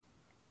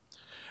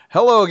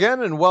Hello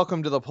again, and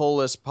welcome to the Pull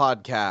List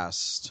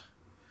Podcast.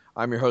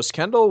 I'm your host,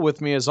 Kendall. With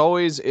me, as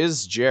always,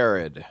 is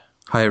Jared.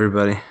 Hi,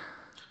 everybody.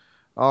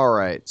 All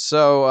right,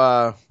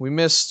 so we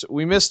missed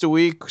a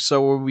week,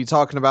 so we'll be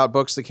talking about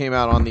books that came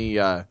out on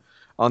the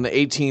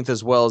 18th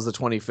as well as the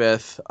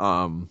 25th.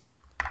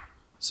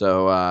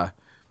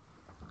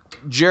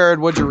 Jared,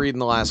 what'd you read in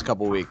the last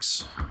couple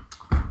weeks?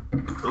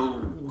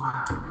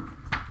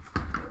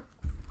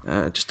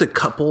 Just a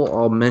couple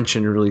I'll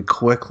mention really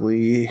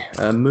quickly.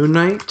 Moon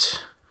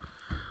Knight,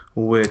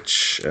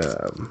 which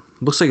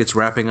looks like it's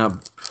wrapping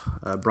up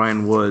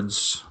Brian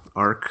Wood's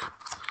arc.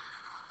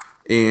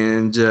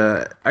 And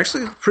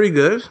actually pretty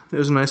good. It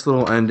was a nice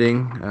little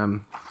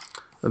ending.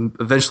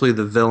 Eventually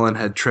the villain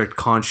had tricked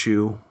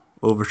Khonshu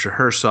over to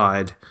her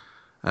side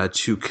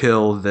to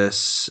kill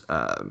this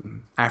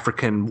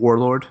African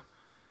warlord.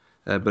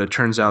 But it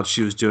turns out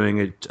she was doing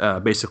it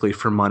basically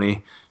for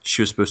money.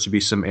 She was supposed to be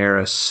some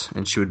heiress,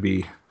 and she would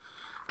be,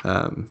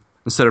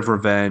 instead of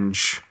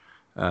revenge,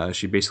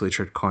 she basically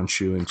tricked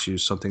Khonshu into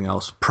something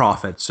else,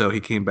 profit. So he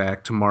came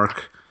back to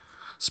Mark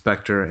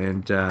Spector,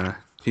 and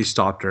he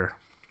stopped her.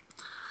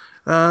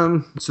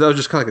 So that was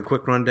just kind of like a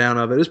quick rundown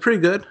of it. It was pretty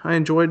good. I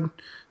enjoyed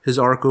his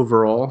arc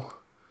overall.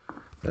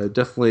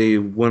 Definitely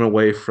went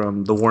away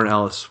from the Warren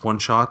Ellis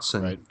one-shots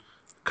and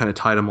kind of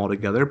tied them all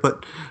together.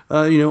 But,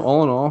 all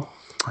in all,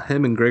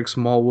 him and Greg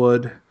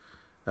Smallwood,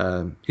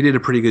 he did a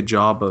pretty good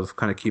job of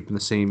kind of keeping the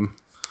same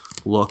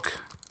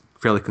look,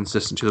 fairly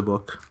consistent to the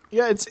book.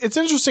 Yeah, it's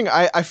interesting.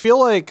 I feel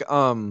like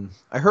I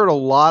heard a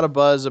lot of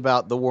buzz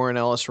about the Warren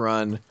Ellis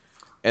run,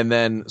 and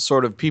then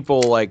sort of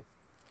people like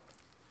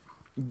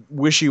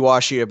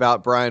wishy-washy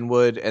about Brian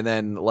Wood, and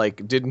then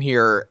like didn't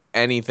hear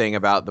anything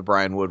about the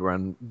Brian Wood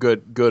run,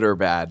 good or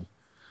bad.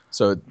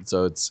 So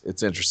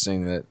it's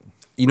interesting that.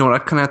 You know what I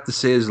kind of have to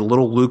say is a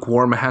little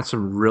lukewarm. It had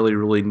some really,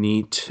 really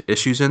neat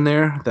issues in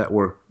there that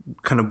were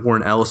kind of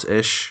Warren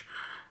Ellis-ish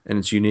in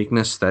its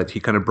uniqueness that he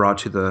kind of brought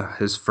to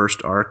his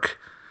first arc.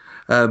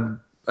 And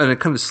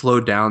it kind of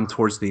slowed down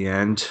towards the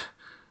end.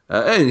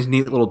 And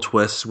neat little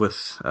twists with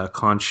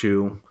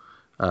Khonshu,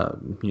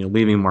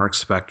 leaving Mark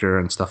Spector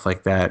and stuff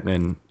like that,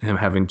 and him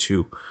having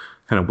to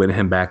kind of win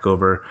him back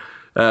over.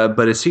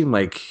 But it seemed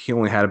like he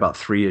only had about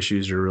 3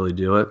 issues to really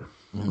do it.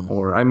 Mm-hmm.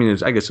 Or, I mean,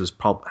 I guess it was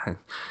probably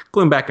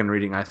going back and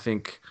reading. I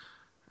think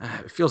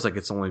it feels like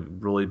it's only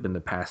really been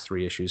the past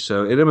 3 issues,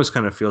 so it almost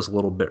kind of feels a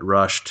little bit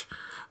rushed.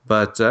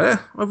 But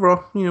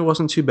overall, it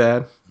wasn't too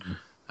bad. Mm-hmm.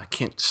 I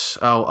can't.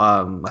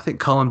 I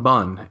think Cullen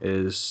Bunn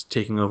is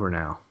taking over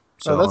now.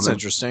 So that's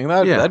interesting.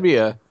 That'd be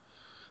a.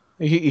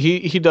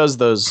 He does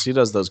those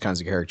kinds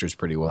of characters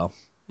pretty well.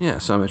 Yeah,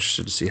 so I'm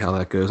interested to see how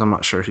that goes. I'm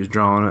not sure who's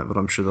drawing it, but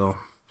I'm sure they'll.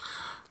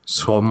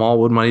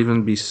 Smallwood might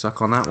even be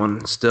stuck on that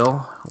one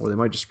still, or they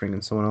might just bring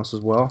in someone else as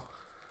well.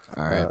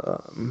 All right.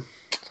 Let's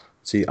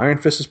see, Iron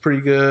Fist is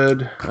pretty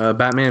good.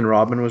 Batman and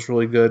Robin was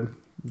really good.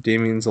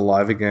 Damian's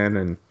alive again,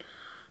 and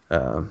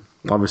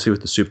obviously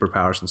with the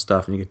superpowers and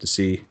stuff, and you get to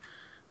see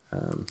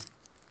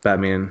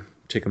Batman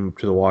take him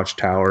to the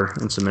Watchtower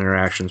and some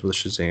interactions with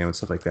Shazam and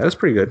stuff like that. It's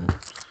pretty good.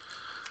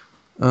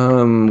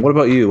 What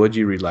about you? What did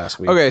you read last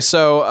week? Okay,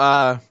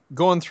 so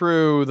going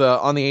through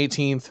on the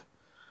 18th,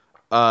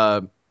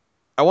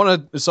 I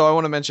want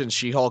to mention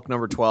She-Hulk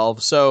number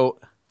 12. So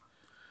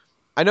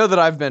I know that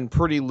I've been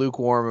pretty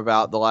lukewarm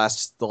about the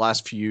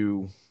last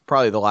few,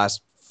 probably the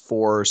last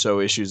 4 or so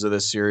issues of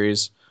this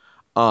series.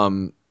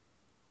 And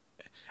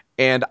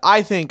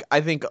I think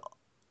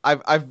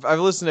I've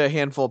listened to a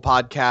handful of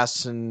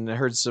podcasts and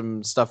heard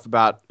some stuff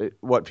about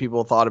what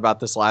people thought about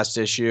this last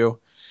issue.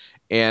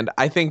 And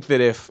I think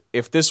that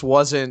if this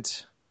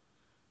wasn't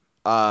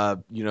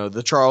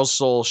the Charles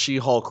Soule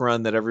She-Hulk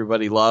run that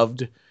everybody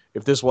loved,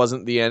 if this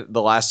wasn't the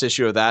last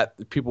issue of that,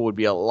 people would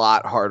be a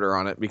lot harder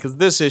on it, because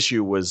this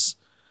issue was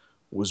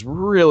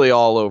really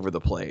all over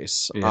the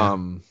place. Yeah.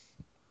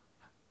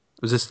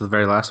 Was this the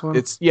very last one?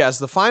 It's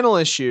the final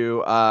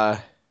issue.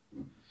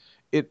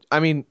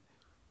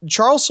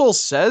 Charles Soule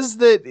says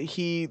that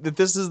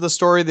this is the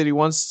story that he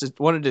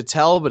wanted to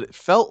tell, but it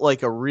felt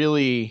like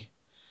you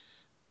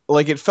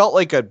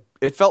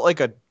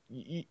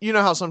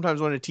know how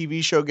sometimes when a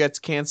TV show gets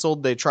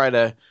canceled, they try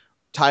to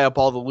tie up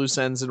all the loose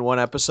ends in one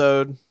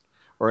episode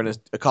or in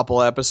a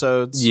couple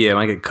episodes. Yeah, it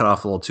might get cut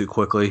off a little too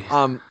quickly.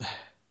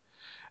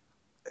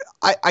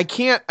 I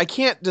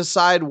can't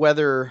decide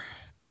whether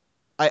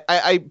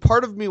I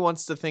part of me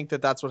wants to think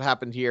that that's what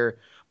happened here,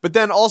 but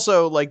then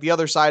also like the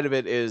other side of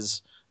it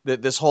is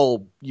that this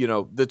whole,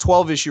 the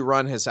 12 issue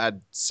run has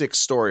had 6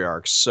 story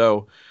arcs.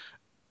 So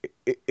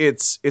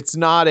it's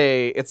not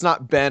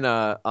been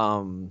a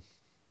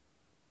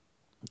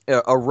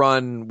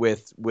run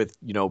with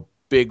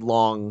big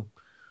long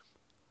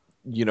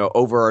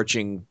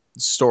overarching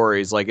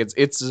stories. Like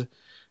it's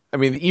I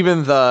mean,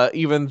 even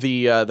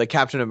the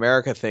Captain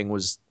America thing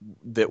was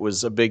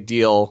a big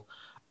deal.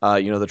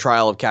 The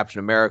trial of Captain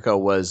America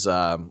was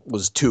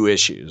 2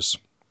 issues.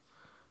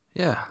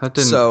 Yeah, that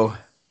didn't.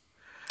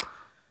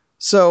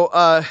 So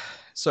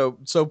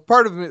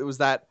part of it was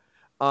that.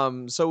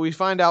 So we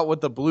find out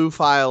what the Blue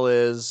File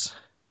is.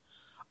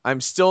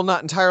 I'm still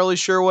not entirely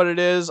sure what it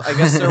is. I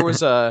guess there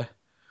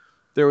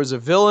was a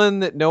villain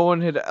that no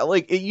one had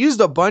like. It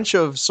used a bunch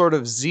of sort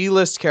of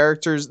Z-list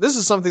characters. This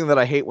is something that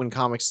I hate when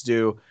comics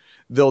do.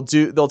 They'll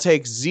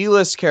take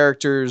Z-list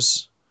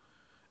characters.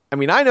 I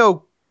mean, I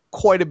know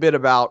quite a bit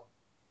about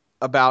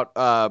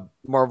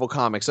Marvel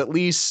Comics, at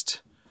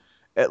least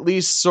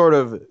sort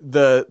of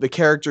the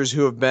characters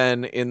who have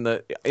been in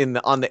the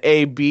on the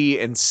A, B,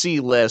 and C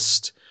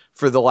list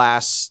for the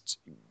last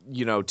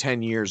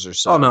 10 years or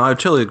so. Oh no, I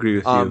totally agree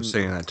with you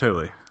saying that,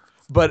 totally.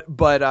 But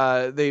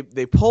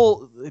they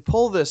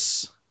pull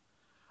this.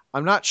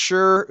 I'm not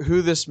sure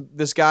who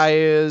this guy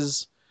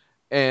is,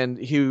 and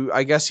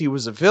I guess he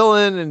was a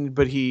villain,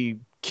 but he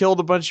killed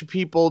a bunch of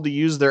people to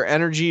use their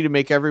energy to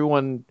make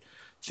everyone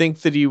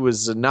think that he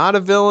was not a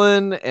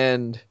villain,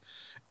 and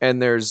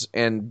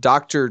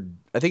Dr.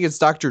 I think it's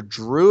Dr.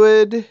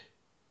 Druid,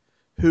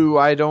 who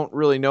I don't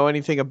really know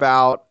anything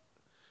about,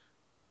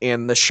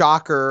 and the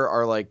Shocker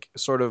are like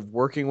sort of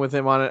working with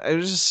him on it. It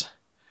was just,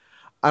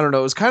 I don't know,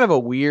 it was kind of a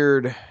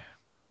weird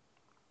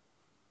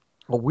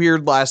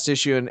last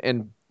issue,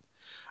 and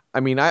I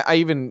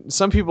mean,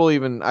 some people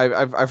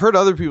I've heard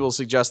other people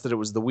suggest that it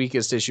was the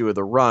weakest issue of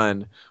the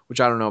run, which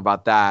I don't know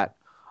about that.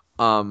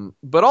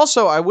 But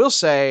also I will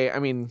say, I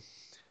mean,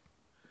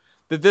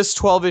 that this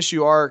 12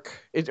 issue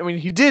arc,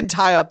 he did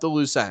tie up the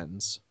loose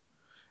ends,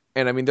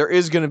 and I mean, there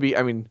is going to be,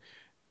 I mean,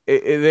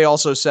 they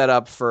also set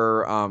up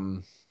for, I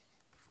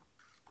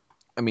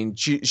mean,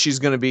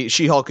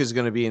 She-Hulk is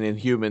going to be in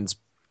Inhumans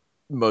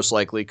most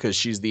likely, because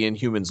she's the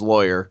Inhumans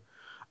lawyer,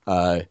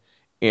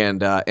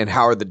 and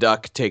Howard the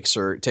Duck takes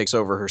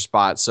over her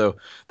spot. So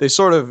they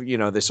sort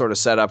of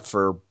set up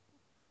for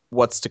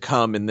what's to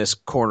come in this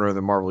corner of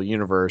the Marvel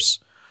universe.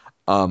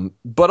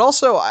 But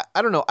also,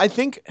 I don't know. I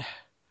think,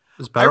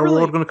 is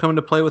Battleworld going to come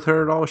into play with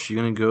her at all? Is she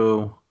going to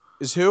go?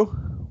 Is who?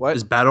 What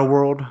is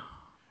Battleworld?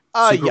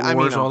 Secret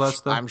Wars, all that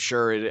stuff. I'm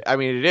sure it. I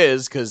mean, it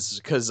is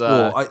because.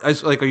 Well, I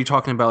like. Are you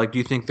talking about like? Do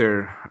you think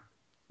they're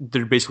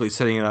basically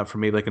setting it up for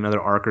maybe like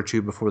another arc or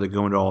two before they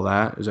go into all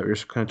that? Is that what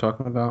you're kind of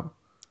talking about?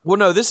 Well,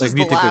 no. This is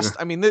the last.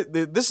 I mean,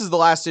 this is the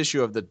last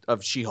issue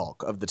of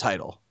She-Hulk, of the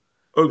title.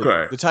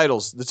 Okay. The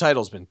title's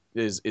been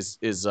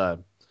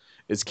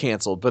is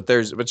canceled,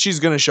 but she's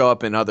going to show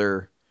up in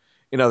other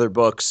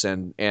books,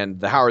 and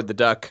the Howard the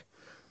Duck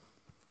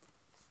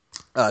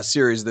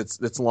series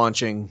that's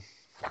launching.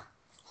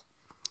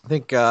 I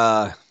think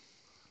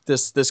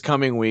this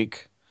coming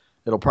week,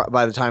 it'll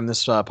by the time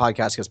this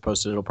podcast gets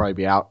posted, it'll probably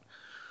be out.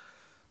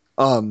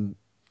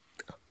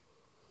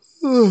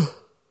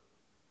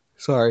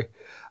 Sorry,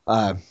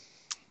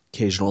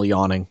 occasional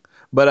yawning,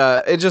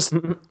 but it just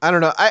I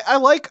don't know.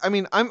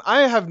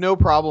 I have no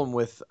problem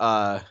with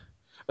a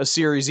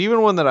series,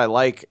 even one that I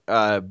like,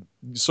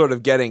 sort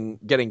of getting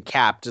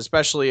capped,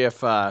 especially if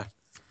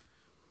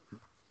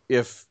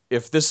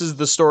this is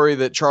the story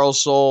that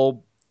Charles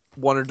Soule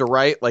wanted to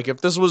write. Like,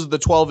 if this was the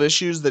 12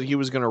 issues that he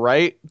was going to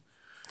write,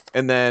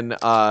 and then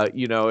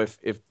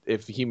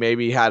if he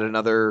maybe had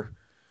another,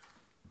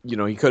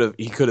 he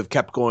could have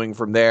kept going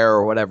from there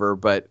or whatever.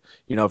 But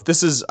if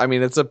this is, I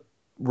mean, it's a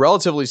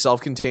relatively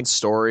self-contained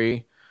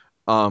story,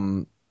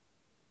 and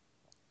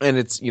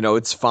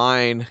it's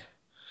fine.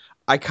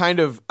 I kind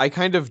of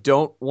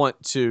don't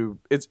want to.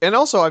 And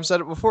also I've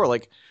said it before.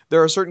 Like,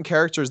 there are certain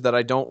characters that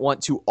I don't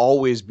want to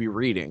always be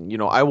reading.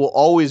 I will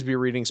always be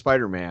reading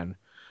Spider-Man,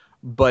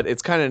 but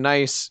it's kind of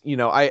nice.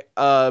 I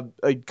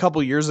a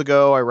couple years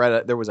ago I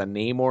read there was a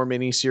Namor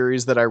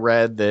miniseries that I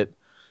read that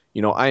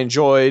I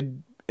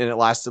enjoyed, and it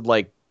lasted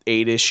like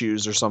 8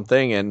 issues or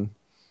something, and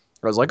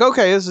I was like,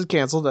 okay, this is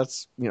canceled.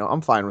 That's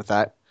I'm fine with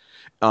that.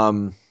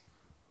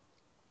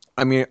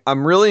 I mean,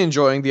 I'm really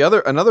enjoying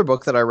another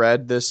book that I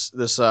read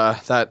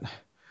that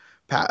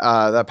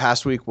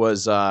past week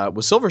was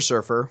Silver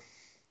Surfer,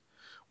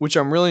 which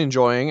I'm really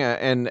enjoying,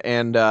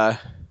 and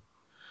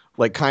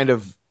like kind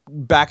of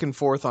back and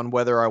forth on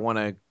whether I want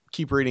to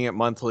keep reading it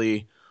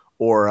monthly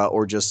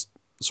or just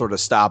sort of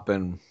stop.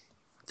 And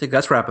I think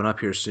that's wrapping up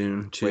here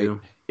soon too.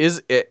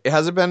 Wait,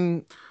 has it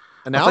been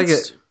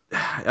announced?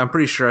 I'm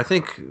pretty sure. I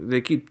think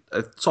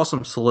I saw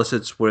some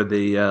solicits where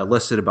they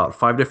listed about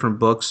 5 different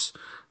books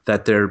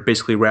that they're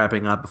basically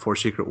wrapping up before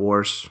Secret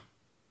Wars.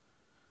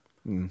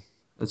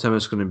 That's how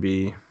it's going to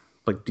be,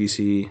 like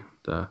DC,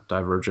 the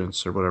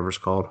Divergence or whatever it's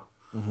called.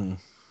 Mm-hmm.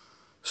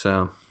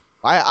 So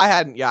I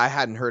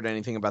hadn't heard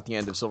anything about the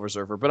end of Silver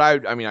Surfer, but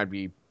I'd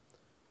be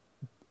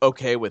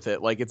okay with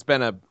it. Like,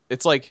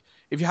 it's like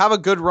if you have a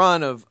good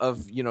run of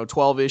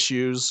 12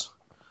 issues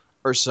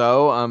or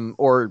so,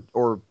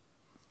 or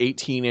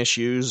 18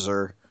 issues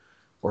or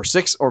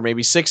 6 or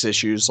maybe 6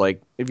 issues,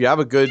 like if you have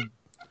a good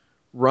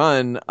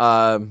run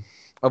of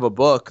a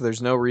book,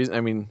 there's no reason. I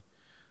mean,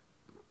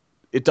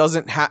 it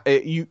doesn't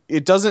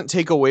it doesn't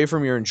take away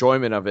from your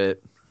enjoyment of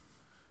it.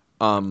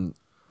 Oh,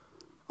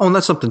 and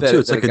that's something too.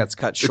 It's like it gets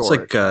cut short. It's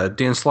like a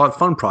Dan Slott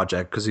fun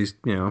project, because he's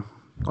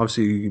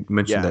obviously you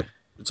mentioned that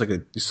it's like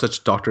he's such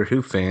a Doctor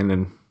Who fan,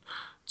 and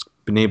it's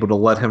been able to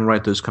let him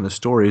write those kind of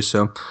stories.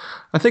 So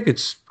I think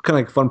it's kind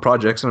of like fun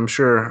projects, and I'm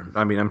sure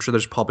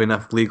there's probably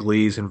enough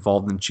legalese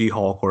involved in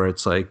She-Hulk where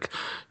it's like,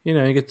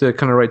 you get to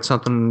kind of write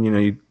something, or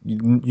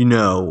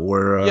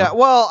Yeah,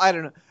 well, I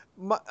don't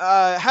know.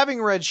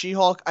 Having read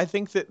She-Hulk, I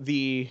think that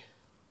the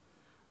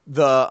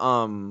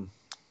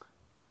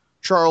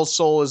Charles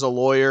Soule as a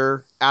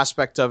lawyer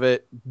aspect of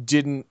it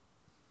didn't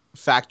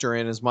factor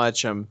in as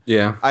much.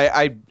 yeah,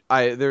 I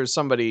there's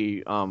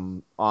somebody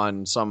on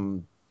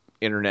some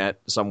internet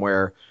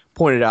somewhere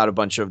pointed out a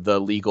bunch of the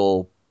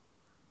legal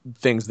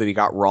things that he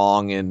got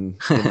wrong in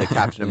the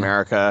Captain Yeah.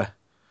 America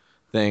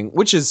thing,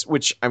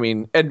 which I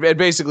mean, and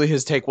basically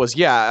his take was,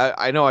 yeah,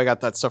 I know I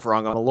got that stuff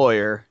wrong. I'm a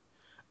lawyer.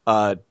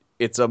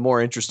 It's a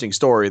more interesting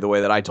story the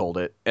way that I told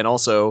it, and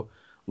also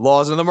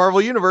laws in the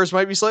Marvel universe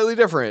might be slightly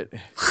different.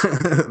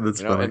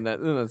 That's funny. And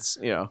that's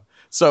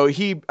So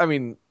I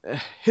mean,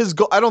 his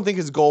goal. I don't think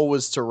his goal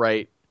was to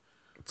write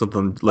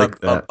Something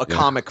like that. a yeah,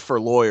 comic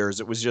for lawyers.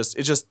 It just.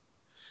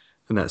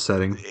 in that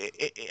setting.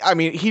 I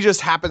mean, he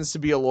just happens to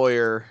be a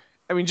lawyer.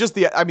 I mean,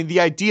 the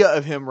idea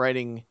of him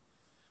writing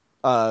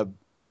a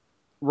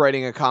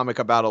comic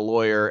about a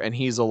lawyer and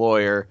he's a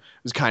lawyer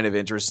was kind of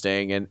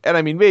interesting. And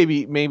I mean,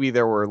 maybe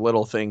there were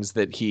little things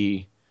that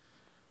he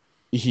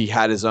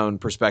had his own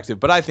perspective,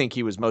 but I think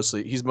he's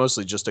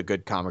mostly just a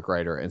good comic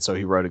writer. And so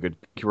he wrote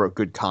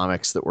good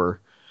comics that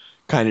were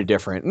kind of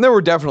different. And there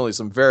were definitely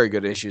some very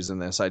good issues in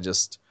this. I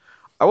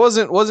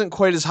wasn't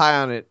quite as high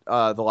on it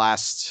the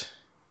last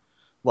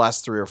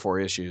 3 or 4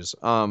 issues.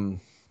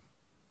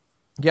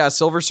 Yeah,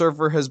 Silver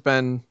Surfer has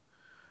been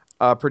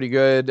pretty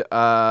good.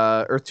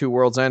 Earth 2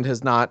 World's End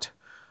has not.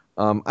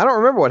 I don't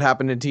remember what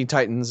happened in Teen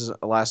Titans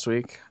last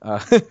week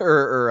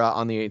or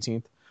on the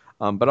 18th,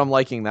 but I'm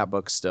liking that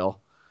book still.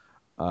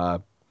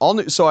 All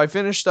new. So I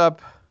finished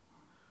up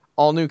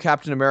all new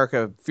Captain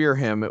America Fear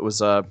Him. It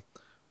was a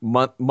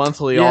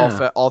monthly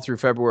all through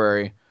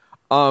February.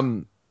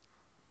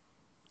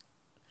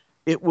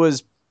 It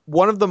was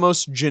one of the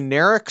most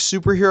generic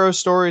superhero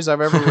stories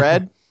I've ever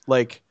read.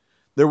 Like,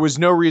 there was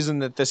no reason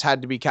that this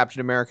had to be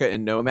Captain America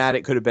and Nomad.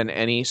 It could have been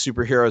any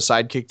superhero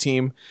sidekick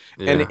team.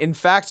 Yeah. And in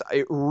fact,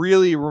 it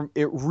really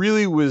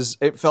was,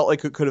 it felt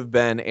like it could have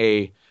been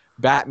a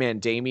Batman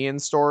Damian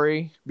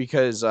story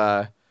because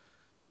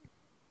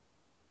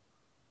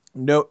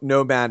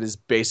Nomad is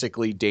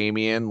basically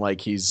Damian.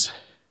 Like, he's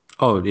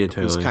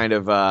totally. kind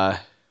of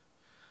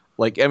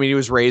like, I mean, he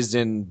was raised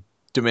in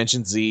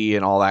Dimension Z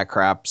and all that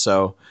crap.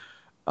 So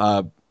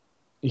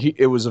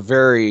it was a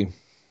very...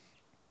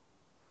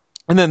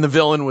 And then the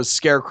villain was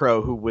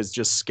Scarecrow, who was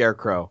just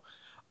Scarecrow.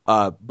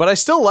 But I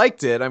still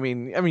liked it. I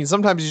mean,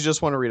 sometimes you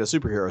just want to read a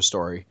superhero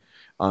story.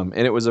 And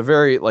it was a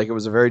very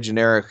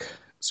generic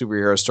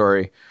superhero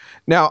story.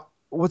 Now,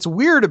 what's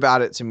weird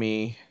about it to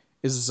me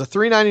is it's a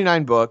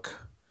 $3.99 book,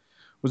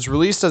 was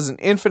released as an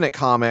Infinite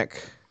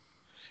comic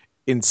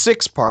in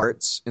 6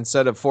 parts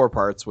instead of 4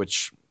 parts,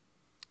 which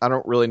I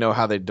don't really know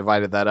how they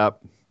divided that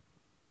up.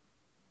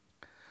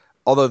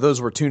 Although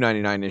those were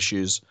 $2.99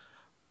 issues.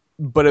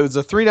 But it was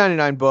a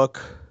 $3.99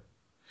 book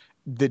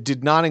that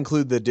did not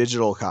include the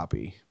digital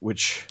copy,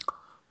 which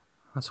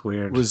That's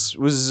weird. was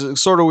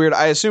sort of weird.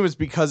 I assume it's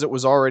because it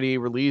was already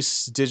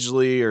released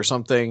digitally or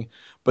something,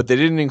 but they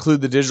didn't include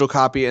the digital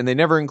copy, and they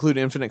never include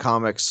Infinite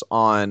Comics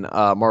on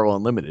Marvel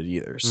Unlimited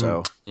either.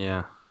 So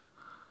yeah,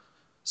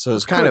 so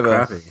it's kind of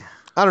crappy.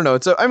 I don't know.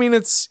 It's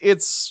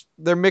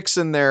they're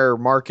mixing their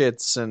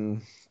markets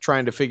and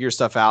trying to figure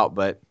stuff out,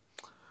 but.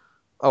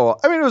 Oh,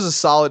 I mean, it was a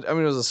solid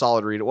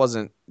read. It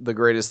wasn't the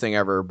greatest thing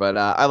ever, but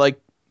I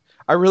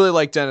really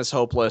like Dennis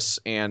Hopeless,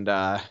 and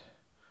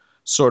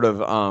sort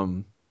of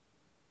I'm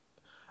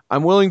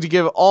willing to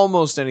give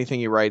almost anything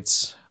he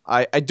writes.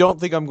 I don't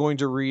think I'm going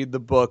to read the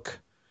book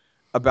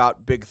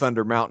about Big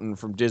Thunder Mountain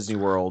from Disney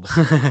World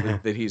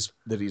that he's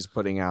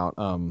putting out.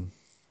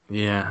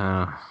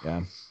 Yeah.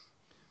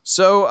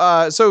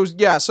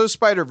 So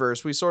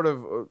Spider-Verse. We sort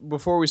of,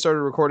 before we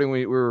started recording,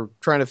 we were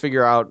trying to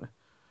figure out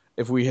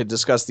if we had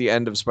discussed the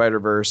end of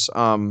Spider-Verse.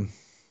 So,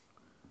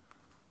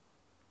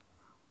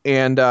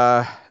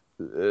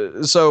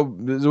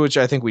 which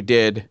I think we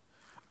did.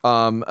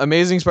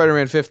 Amazing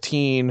Spider-Man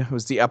 15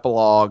 was the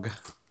epilogue.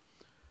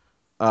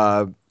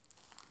 I'm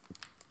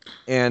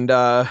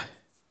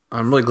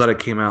really glad it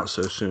came out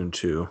so soon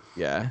too.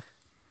 Yeah.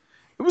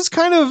 It was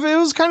kind of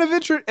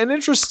an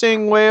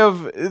interesting way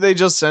of, they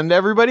just send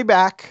everybody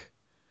back.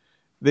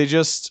 They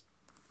just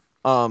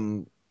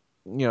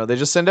they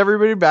just send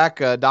everybody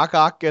back. Doc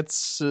Ock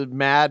gets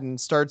mad and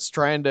starts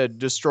trying to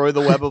destroy the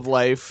web of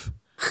life,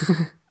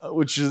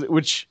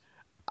 which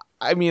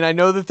I mean, I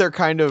know that they're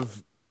kind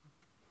of,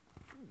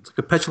 it's like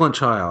a petulant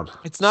child.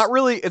 It's not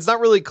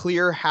really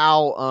clear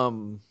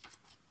how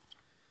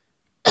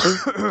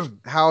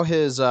how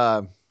his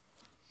how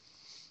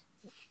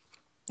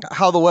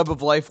the web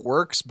of life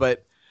works,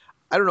 but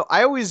I don't know.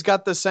 I always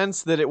got the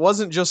sense that it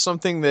wasn't just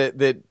something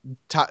that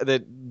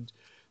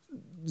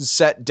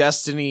set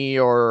destiny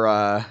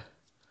or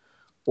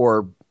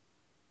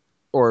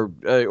or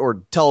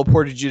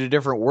teleported you to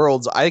different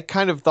worlds. I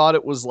kind of thought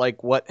it was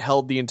like what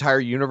held the entire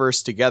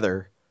universe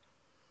together.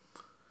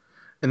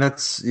 And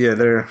that's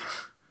they're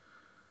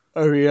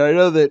I mean, I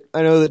know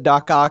that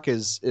Doc Ock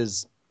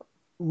is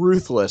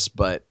ruthless,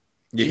 but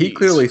he geez.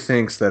 clearly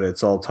thinks that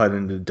it's all tied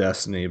into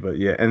destiny. But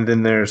yeah, and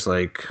then there's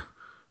like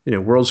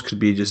worlds could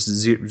be just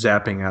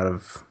zapping out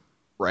of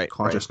right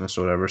consciousness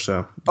or whatever.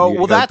 So oh you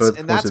well, got that's both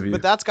and points that's of view.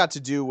 but that's got to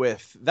do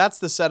with that's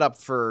the setup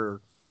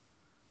for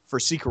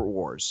Secret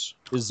Wars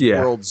is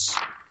Yeah. worlds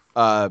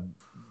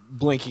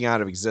blinking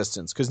out of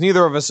existence, because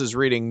neither of us is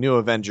reading New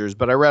Avengers,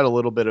 but I read a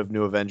little bit of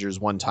New Avengers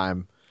one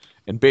time,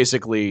 and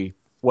basically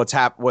what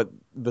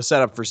the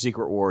setup for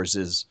Secret Wars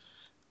is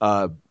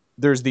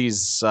there's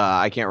these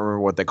I can't remember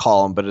what they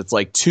call them, but it's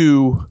like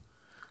two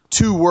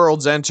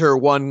worlds enter,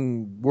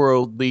 one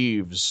world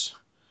leaves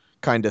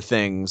kind of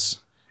things,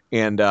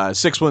 and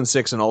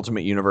 616 and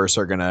Ultimate Universe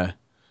are gonna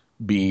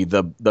be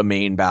the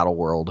main battle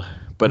world,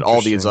 but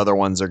all these other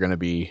ones are gonna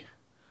be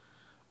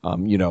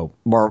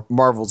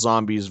Marvel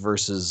Zombies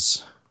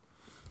versus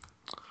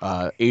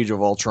Age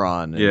of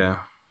Ultron. And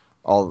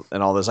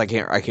all this. I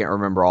can't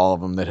remember all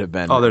of them that have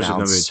been. Oh, there's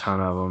announced. gonna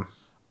be a ton of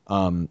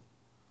them.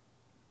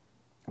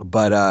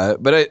 But I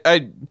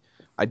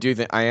do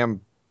think I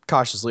am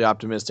cautiously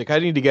optimistic. I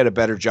need to get a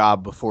better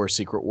job before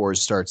Secret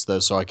Wars starts, though,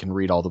 so I can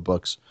read all the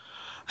books.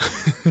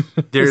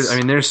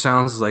 There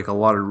sounds like a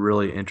lot of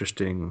really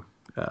interesting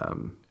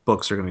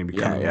books are going to be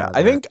coming out.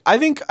 I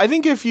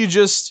think if you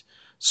just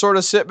sort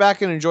of sit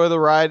back and enjoy the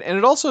ride, and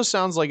it also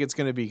sounds like it's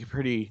going to be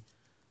pretty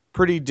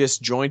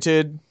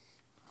disjointed.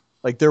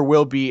 Like there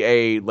will be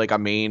a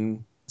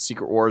main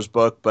Secret Wars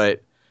book,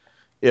 but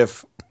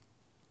if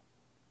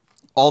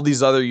all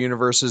these other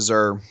universes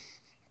are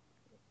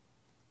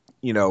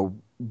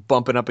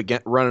running up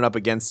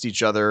against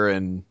each other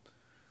and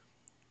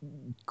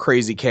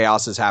crazy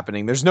chaos is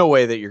happening, there's no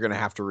way that you're going to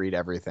have to read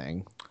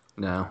everything.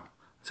 No.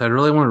 So I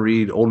really want to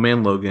read Old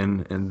Man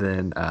Logan, and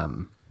then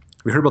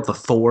we heard about the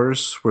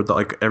Thors, where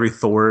every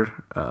Thor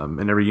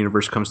in every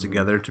universe comes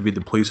together to be the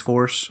police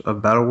force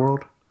of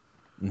Battleworld.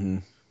 Mm-hmm.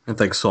 And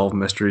like solve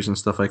mysteries and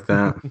stuff like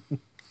that.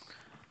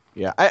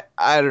 Yeah,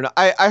 I don't know.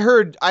 I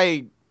heard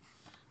I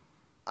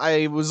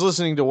was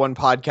listening to one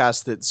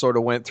podcast that sort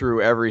of went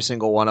through every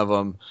single one of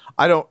them.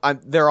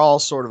 They're all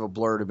sort of a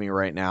blur to me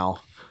right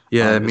now.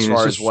 Yeah,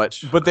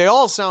 but they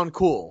all sound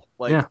cool.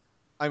 Like, yeah.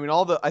 I mean,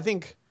 I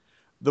think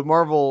the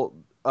Marvel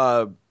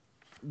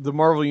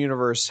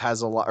universe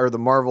has a lot, or the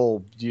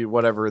Marvel the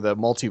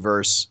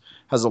multiverse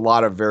has a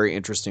lot of very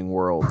interesting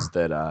worlds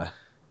that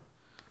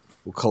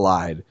will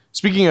collide.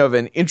 Speaking of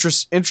an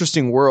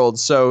interesting world,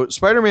 so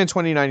Spider-Man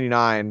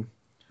 2099,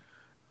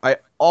 I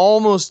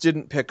almost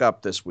didn't pick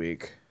up this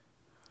week,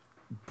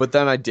 but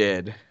then I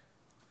did.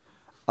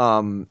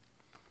 Good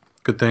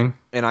thing.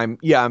 And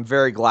I'm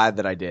very glad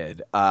that I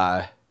did.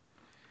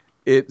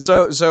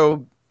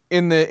 So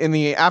in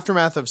the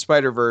aftermath of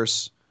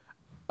Spider-Verse,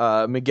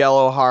 Miguel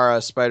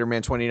O'Hara,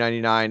 Spider-Man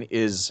 2099,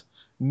 is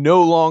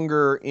no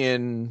longer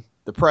in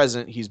the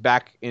present. He's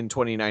back in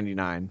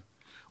 2099,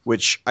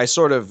 which I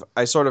sort of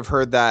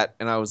heard that,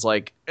 and I was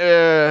like,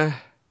 do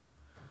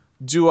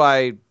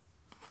I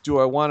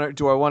want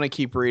to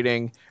keep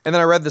reading? And then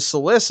I read the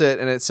solicit,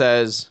 and it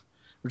says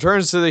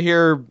returns to the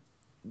year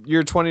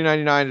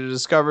 2099 to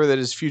discover that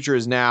his future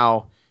is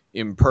now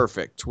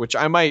imperfect, which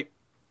might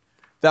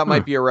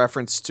be a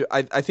reference to.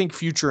 I think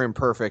Future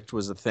Imperfect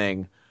was a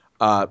thing.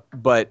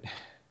 But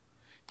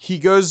he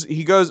goes,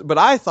 but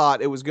I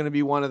thought it was going to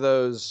be one of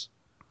those,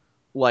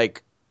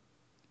 like,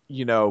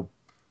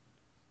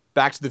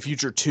 Back to the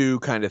Future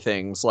 2 kind of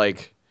things.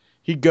 Like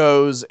he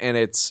goes and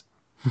it's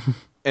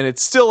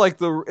still like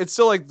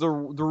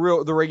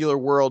the regular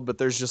world, but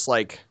there's just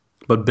like,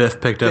 but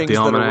Biff picked up the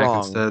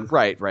almanac instead.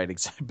 Right,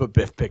 exactly. But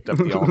Biff picked up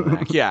the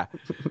almanac. Yeah.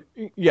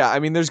 I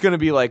mean, there's going to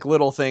be like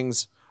little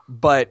things,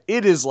 but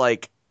it is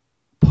like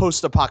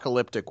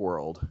post-apocalyptic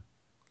world.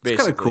 It's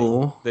kind of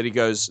cool that he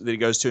goes to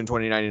in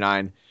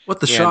 2099. What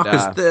the shock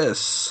is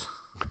this?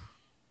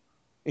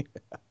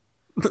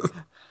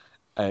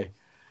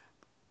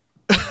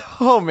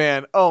 Oh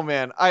man.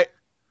 I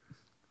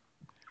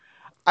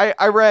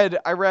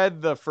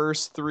read the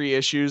first 3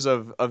 issues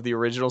of the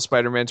original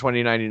Spider-Man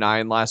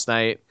 2099 last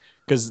night,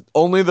 because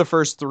only the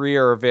first 3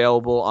 are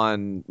available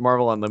on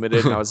Marvel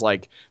Unlimited, and I was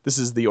like, this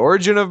is the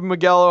origin of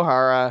Miguel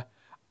O'Hara.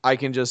 I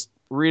can just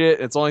read it.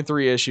 It's only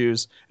 3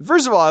 issues. And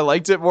first of all, I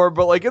liked it more,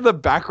 but like in the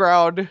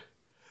background,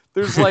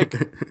 there's like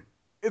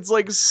it's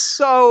like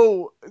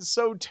so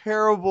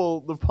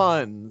terrible, the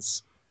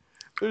puns.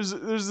 There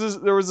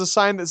was a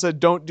sign that said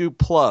 "Don't do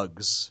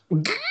plugs."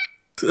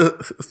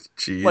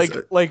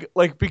 Jeez.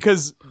 Like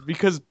because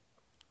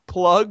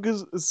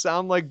plugs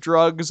sound like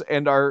drugs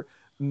and are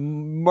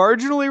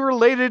marginally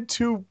related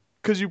to,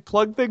 because you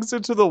plug things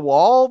into the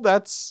wall.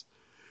 That's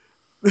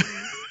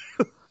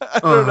I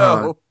don't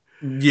know.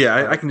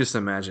 Yeah, I can just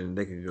imagine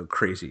they could go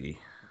crazy.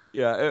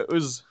 Yeah, it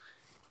was.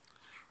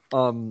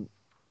 But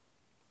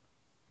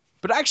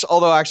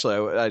actually,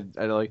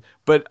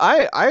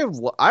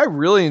 I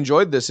really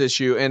enjoyed this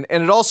issue, and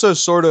it also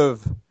sort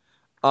of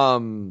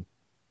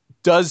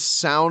does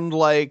sound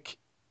like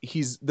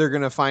they're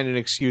gonna find an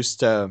excuse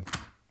to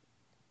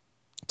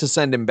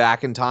send him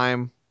back in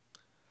time,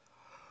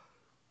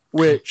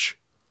 which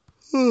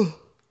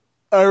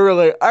I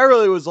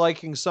really was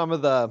liking some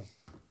of the.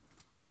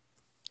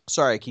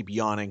 Sorry, I keep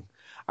yawning.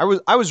 I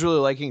was really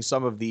liking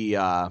some of the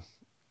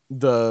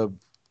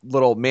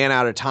little man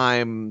out of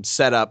time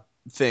setup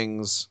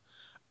things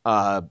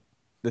that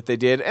they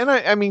did, and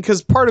I mean,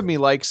 because part of me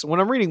likes when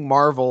I'm reading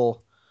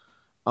Marvel.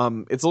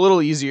 It's a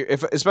little easier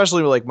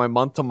especially like my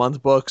month to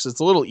month books. It's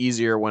a little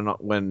easier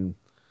when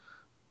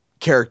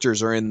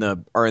characters are in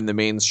the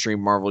mainstream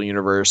Marvel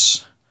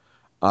universe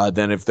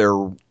than if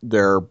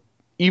they're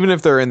even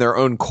if they're in their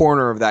own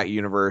corner of that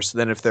universe.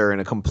 Than if they're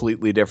in a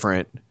completely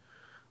different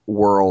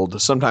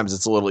world. Sometimes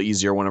it's a little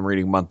easier when I'm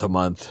reading month to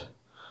month.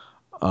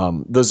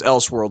 Those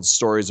Elseworlds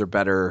stories are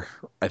better,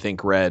 I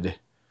think, read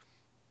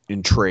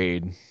in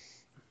trade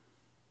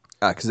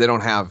because they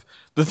don't have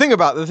the thing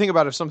about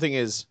if something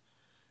is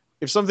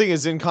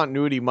in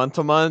continuity month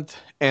to month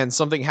and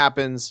something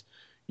happens,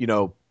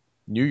 New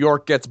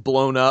York gets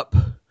blown up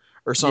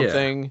or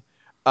something,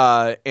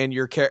 and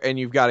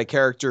you've got a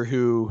character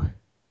who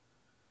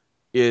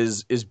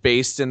is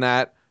based in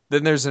that,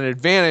 then there's an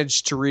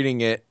advantage to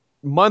reading it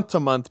month to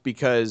month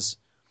because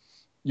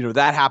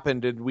that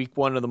happened in week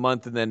 1 of the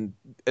month, and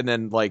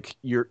then like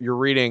you're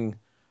reading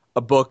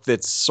a book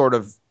that's sort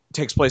of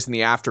takes place in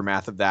the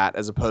aftermath of that,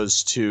 as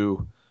opposed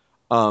to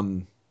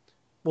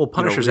well,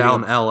 Punisher's out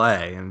in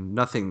L.A. and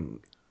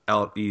nothing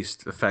out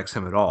east affects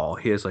him at all.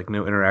 He has like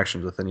no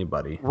interactions with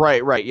anybody.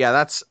 Right. Yeah,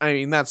 that's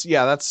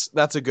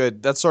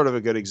sort of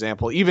a good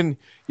example. Even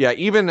well,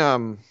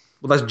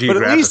 that's geographically.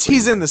 But at least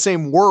he's in the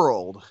same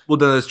world. Well,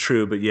 that's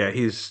true. But yeah,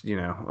 he's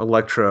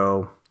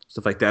Electro,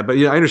 stuff like that. But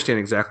yeah, I understand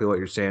exactly what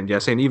you're saying. Yeah,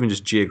 saying even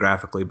just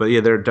geographically. But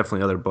yeah, there are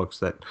definitely other books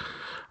that.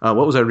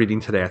 What was I reading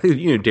today? I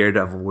think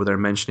Daredevil, where they're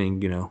mentioning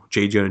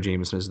J. Jonah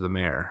Jameson as the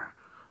mayor.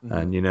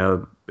 And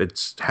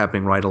it's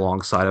happening right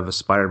alongside of a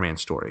Spider-Man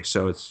story,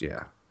 so it's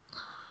You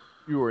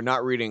were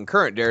not reading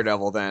current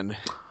Daredevil then?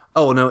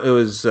 Oh no, it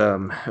was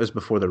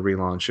before the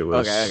relaunch. It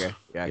was okay,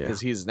 yeah, because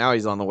he's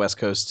on the West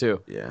Coast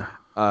too. Yeah,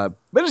 but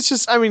it's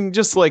just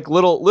just like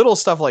little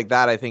stuff like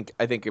that. I think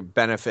it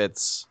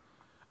benefits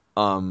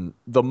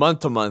the month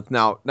to month.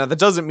 Now that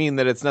doesn't mean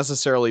that it's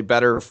necessarily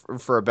better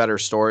for a better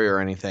story or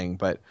anything,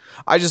 but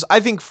I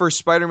think for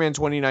Spider-Man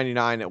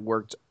 2099 it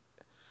worked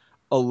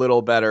a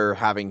little better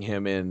having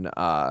him in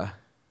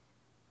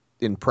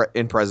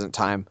present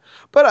time.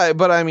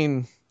 But I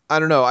mean, I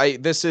don't know.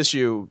 This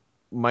issue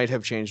might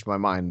have changed my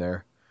mind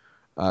there.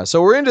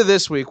 So we're into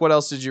this week. What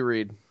else did you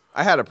read?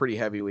 I had a pretty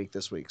heavy week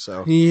this week.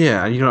 So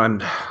yeah, I'm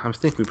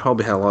thinking we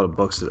probably had a lot of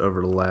books that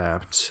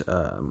overlapped.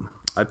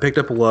 I picked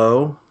up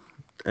Low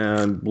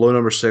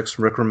number 6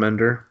 from Rick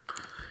Remender,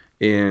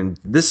 and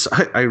this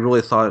I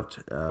really thought.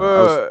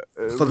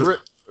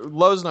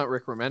 Low's not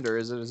Rick Remender,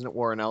 is it? Isn't it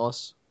Warren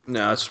Ellis?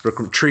 No, it's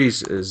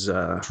Trees is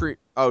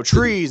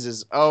Trees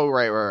is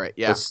right.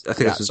 Yeah. I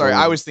think sorry,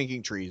 I was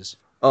thinking Trees.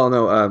 Oh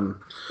no,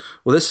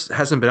 well this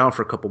hasn't been out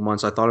for a couple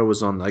months. I thought it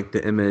was on like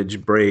the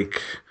Image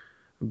break,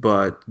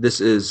 but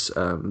this is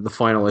the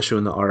final issue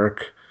in the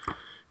arc.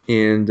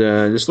 And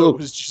it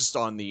was just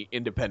on the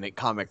Independent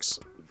Comics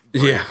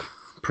break. Yeah,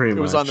 pretty much.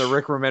 It was on the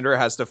Rick Remender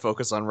has to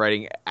focus on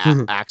writing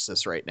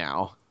Axis right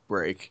now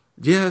break.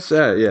 Yeah,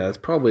 it's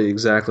probably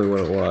exactly what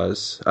it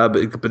was.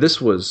 But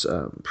this was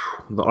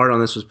the art on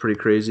this was pretty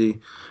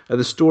crazy.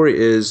 The story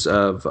is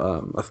of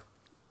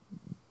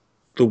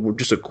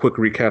just a quick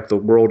recap. The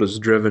world is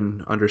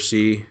driven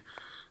undersea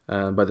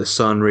by the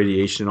sun,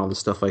 radiation, all the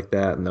stuff like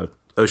that, and the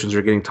oceans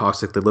are getting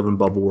toxic. They live in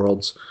bubble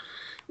worlds,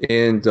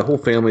 and the whole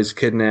family is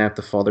kidnapped.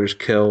 The father's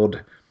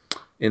killed,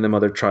 and the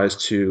mother tries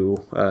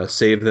to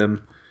save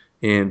them.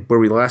 And where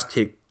we last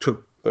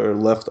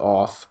left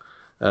off.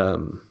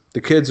 The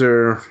kids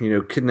are,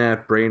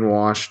 kidnapped,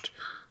 brainwashed.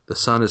 The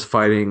son is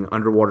fighting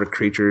underwater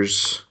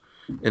creatures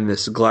in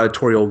this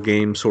gladiatorial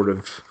game sort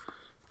of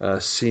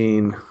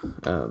scene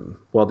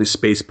while these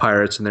space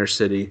pirates in their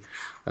city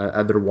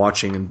they're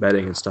watching and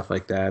betting and stuff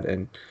like that.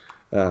 And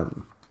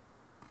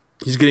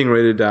he's getting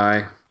ready to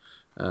die.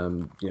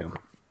 The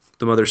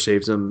mother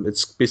saves him.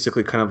 It's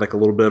basically kind of like a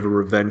little bit of a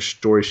revenge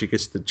story. She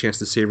gets the chance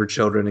to save her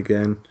children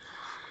again.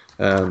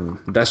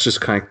 That's just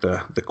kind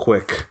of the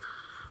quick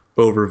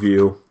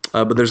overview.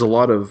 But there's a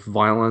lot of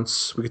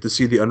violence. We get to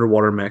see the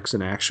underwater mechs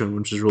in action,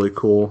 which is really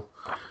cool.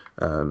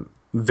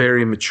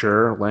 Very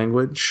mature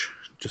language,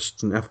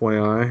 just an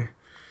FYI.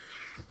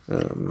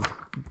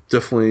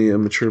 Definitely a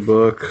mature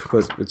book,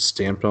 but it's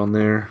stamped on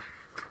there.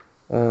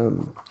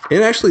 And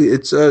actually,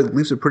 it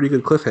leaves a pretty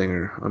good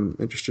cliffhanger. I'm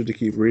interested to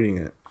keep reading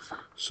it.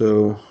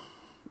 So,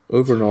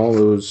 overall,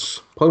 it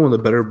was probably one of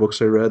the better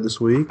books I read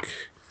this week.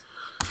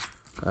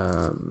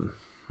 I'm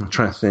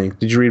trying to think.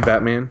 Did you read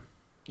Batman?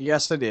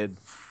 Yes, I did.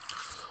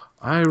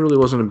 I really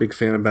wasn't a big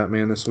fan of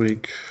Batman this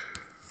week.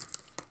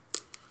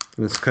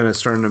 And it's kind of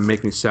starting to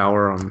make me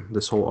sour on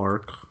this whole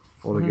arc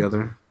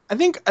altogether. I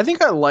think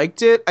I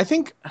liked it. I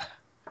think,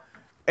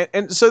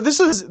 and so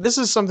this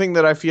is something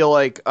that I feel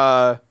like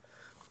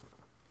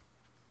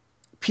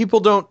people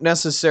don't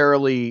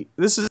necessarily.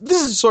 This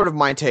is sort of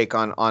my take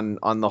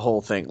on the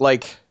whole thing.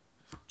 Like,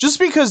 just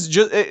because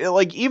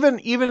even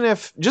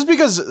if just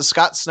because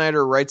Scott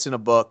Snyder writes in a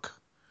book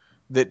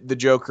that the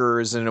Joker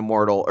is an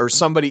immortal, or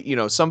somebody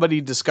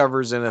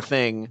discovers in a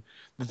thing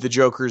that the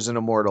Joker is an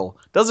immortal,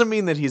 doesn't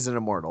mean that he's an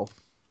immortal.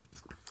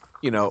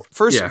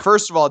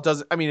 First of all, it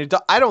doesn't. I mean,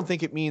 I don't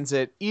think it means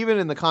it, even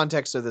in the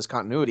context of this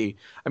continuity.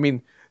 I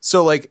mean,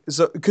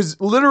 because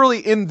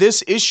literally in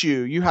this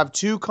issue, you have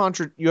two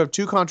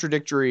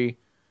contradictory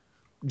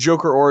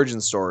Joker origin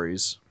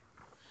stories,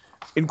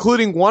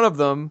 including one of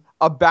them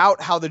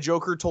about how the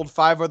Joker told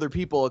 5 other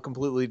people a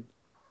completely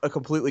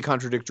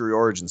contradictory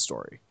origin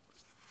story.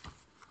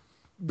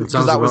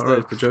 Because that was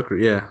the Joker,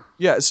 yeah.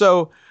 Yeah,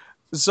 so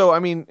I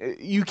mean,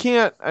 you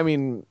can't. I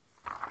mean,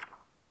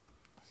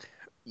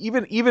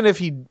 even if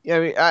he, I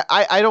mean,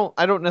 I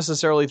don't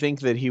necessarily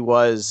think that he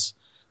was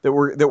that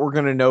we're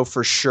going to know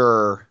for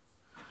sure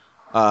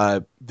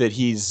that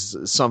he's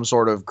some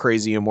sort of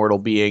crazy immortal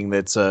being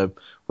that's a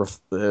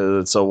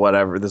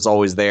whatever that's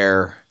always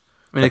there.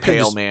 I mean, a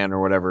pale man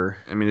or whatever.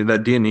 I mean,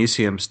 that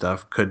Dionysium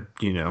stuff could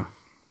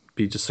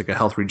be just like a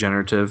health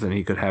regenerative, and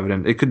he could have it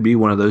in. It could be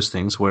one of those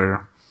things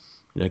where.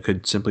 It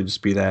could simply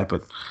just be that,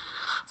 but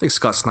I think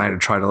Scott Snyder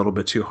tried a little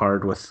bit too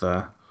hard with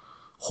the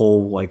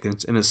whole, like,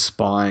 in his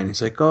spine.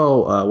 He's like,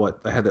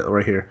 what? I had that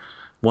right here.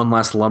 One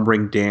last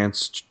lumbering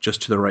dance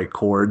just to the right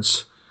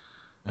chords.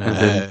 And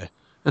then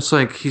it's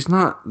like, he's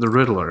not the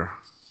Riddler.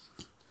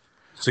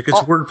 It's like, it's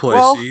wordplay.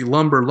 Well, see,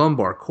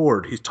 lumbar,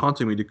 chord. He's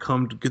taunting me to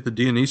come to get the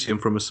Dionysium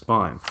from his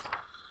spine.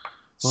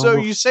 So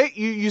you say,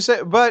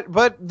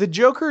 but the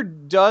Joker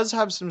does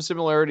have some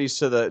similarities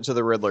to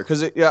the Riddler.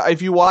 Because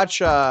if you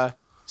watch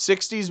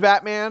 60s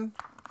Batman,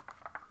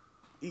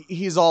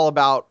 he's all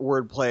about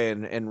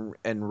wordplay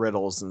and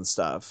riddles and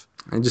stuff.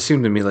 It just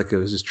seemed to me like it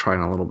was just trying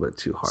a little bit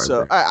too hard.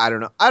 So I don't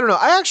know.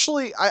 I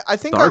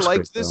think I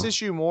liked this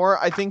issue more.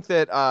 I think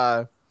that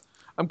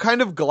I'm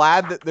kind of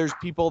glad that there's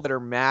people that are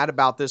mad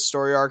about this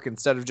story arc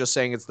instead of just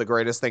saying it's the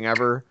greatest thing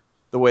ever,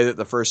 the way that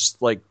the first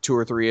 2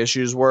 or 3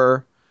 issues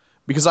were.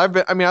 Because I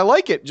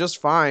like it just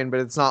fine, but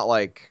it's not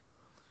like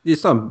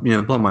it's not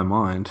blowing my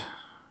mind.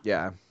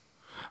 Yeah.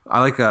 I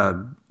like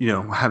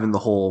having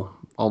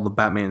all the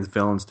Batman's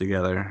villains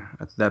together.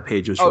 That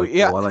page was really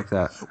cool. I like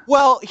that.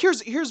 Well,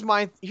 here's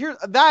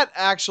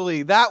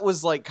that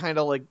was like kind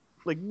of like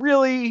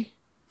really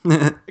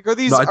are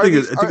these are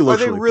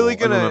they really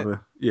cool.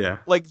 Gonna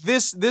like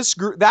this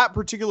group, that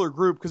particular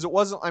group, because it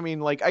wasn't, I mean,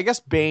 like, I guess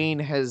Bane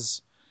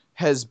has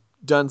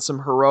done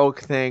some heroic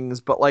things,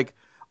 but like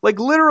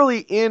literally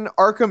in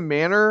Arkham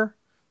Manor,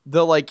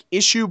 the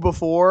issue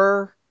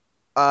before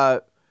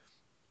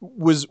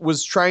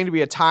was trying to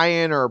be a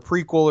tie-in or a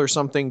prequel or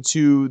something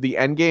to the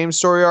Endgame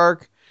story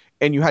arc,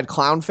 and you had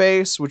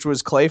Clownface, which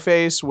was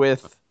Clayface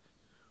with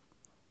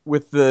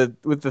the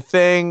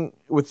thing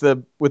with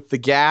the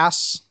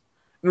gas.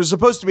 It was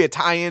supposed to be a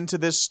tie-in to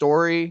this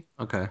story.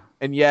 Okay.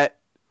 And yet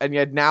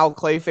now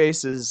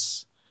Clayface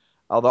is,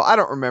 although I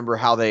don't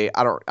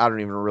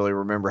even really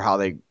remember how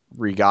they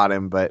re-got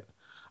him, but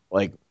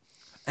like.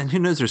 And who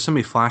knows? There's so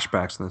many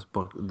flashbacks in this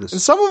book. And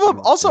some of them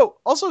also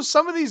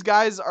some of these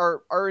guys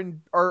aren't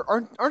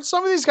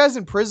some of these guys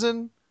in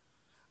prison?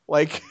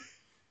 Like,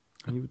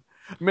 I mean,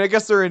 I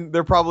guess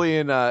they're probably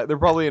in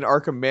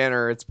Arkham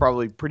Manor. It's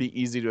probably pretty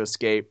easy to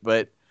escape,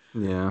 but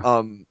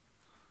yeah.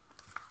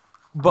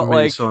 But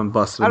maybe someone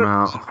busted them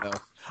out.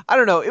 I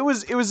don't know. It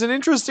was an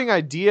interesting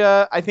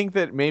idea. I think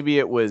that maybe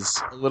it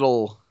was a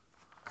little.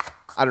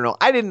 I don't know.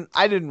 I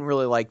didn't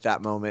really like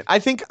that moment. I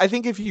think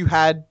if you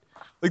had.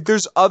 Like,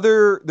 there's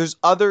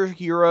other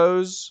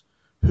heroes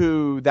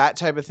who that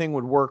type of thing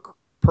would work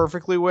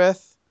perfectly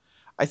with.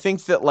 I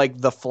think that, like,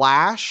 the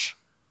Flash,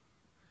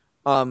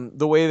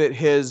 the way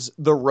that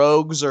the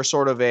Rogues are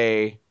sort of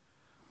they're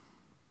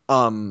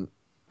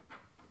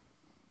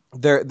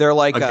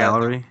like a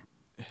gallery.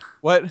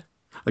 What?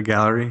 A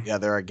gallery? Yeah,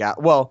 they're a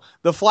well,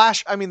 the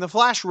Flash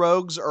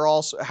Rogues are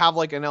also have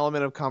like an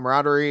element of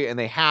camaraderie, and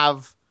they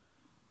have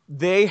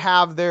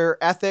their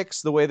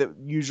ethics the way that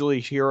usually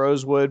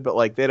heroes would, but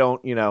like they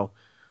don't,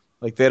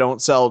 they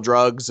don't sell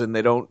drugs and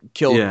they don't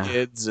kill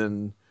kids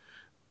and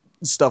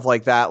stuff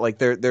like that. Like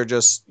they're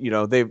just,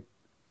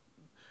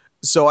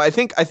 so I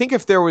think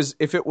if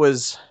it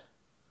was,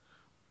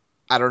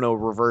 I don't know,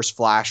 Reverse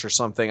Flash or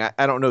something.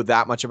 I don't know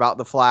that much about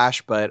the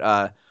Flash, but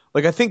I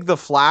think the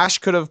Flash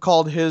could have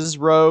called his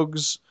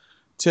rogues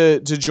to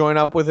join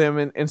up with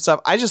him and stuff.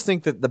 I just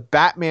think that the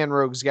Batman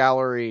Rogues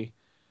Gallery,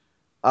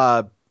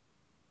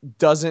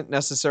 doesn't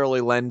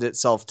necessarily lend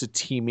itself to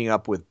teaming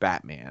up with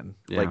Batman.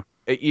 Yeah.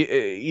 Like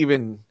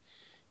even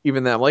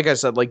them, like I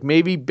said, like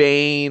maybe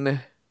Bane,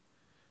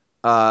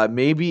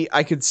 maybe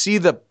I could see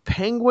the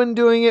Penguin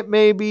doing it,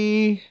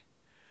 maybe,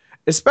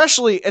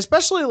 especially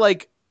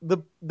like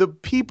the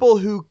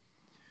people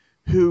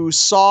who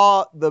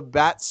saw the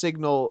bat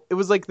signal. It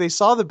was like they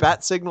saw the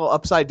bat signal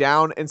upside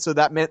down, and so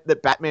that meant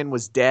that Batman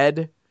was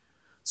dead.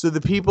 So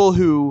the people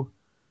who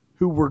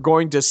were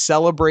going to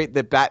celebrate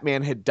that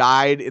Batman had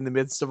died in the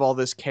midst of all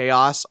this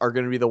chaos are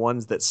going to be the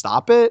ones that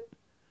stop it.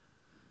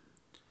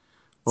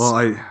 Well,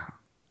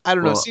 I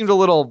don't know. It well, seemed a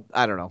little.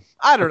 I don't know.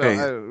 I don't okay.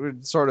 know.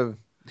 Sort of.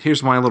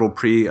 Here's my little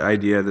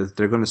pre-idea that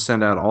they're going to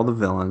send out all the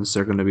villains.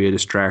 They're going to be a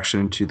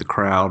distraction to the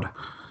crowd,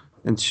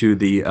 into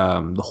the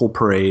whole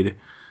parade,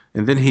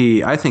 and then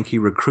I think he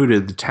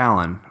recruited the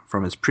Talon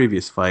from his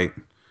previous fight,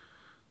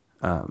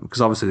 because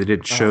obviously they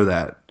didn't show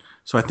that.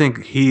 So I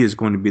think he is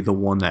going to be the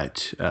one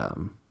that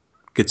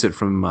gets it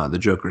from the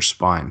Joker's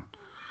spine.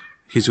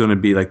 He's going to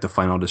be like the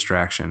final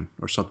distraction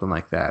or something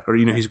like that, or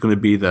he's going to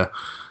be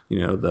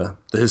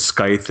his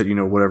scythe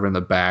that whatever in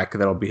the back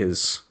that'll be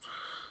his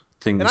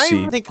thing And you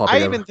see I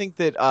popping up. even think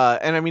that,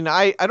 and I mean,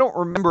 I don't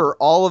remember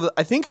all of it.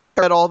 I think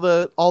I read all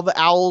the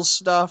owls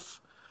stuff,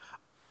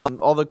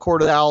 all the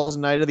Court of the Owls,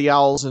 Night of the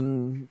Owls,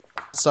 and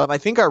stuff. I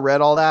think I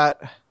read all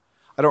that.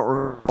 I don't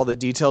remember all the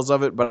details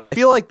of it, but I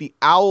feel like the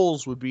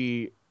owls would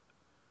be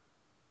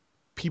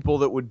people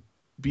that would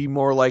be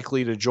more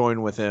likely to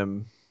join with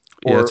him,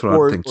 Yeah, that's what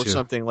I think or too.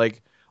 something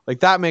like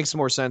that makes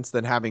more sense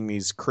than having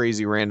these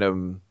crazy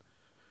random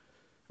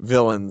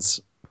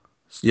villains.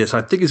 Yes,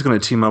 I think he's going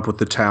to team up with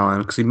the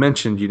Talon because he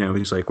mentioned,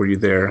 he's like, "Were you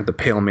there? The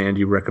Pale Man, do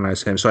you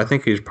recognize him?" So I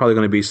think he's probably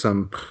going to be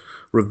some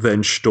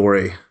revenge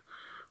story,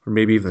 or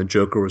maybe even the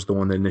Joker was the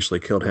one that initially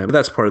killed him. But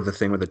that's part of the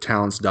thing where the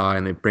Talons die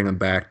and they bring them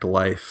back to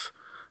life,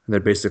 and they're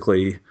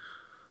basically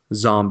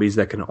zombies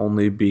that can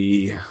only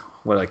be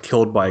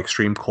killed by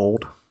extreme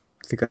cold.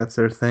 I think that's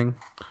their thing.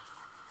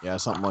 Yeah,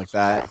 something like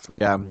that.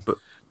 Yeah. But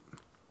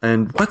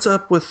and what's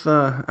up with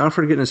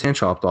Alfred getting his hand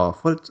chopped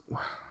off? What?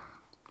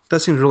 That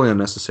seems really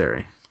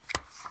unnecessary.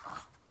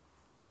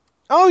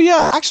 Oh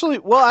yeah, actually,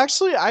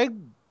 I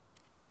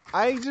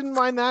didn't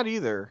mind that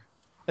either.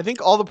 I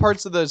think all the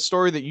parts of the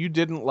story that you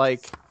didn't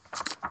like,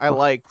 I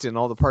liked, and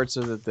all the parts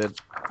of it that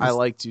I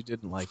liked, you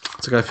didn't like.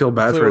 It's like I feel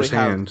bad for his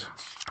hand.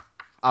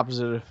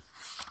 Opposite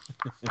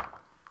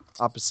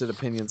opposite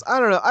opinions. I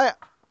don't know. I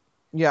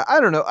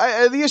don't know.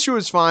 The issue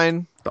is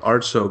fine. The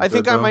art's so I good,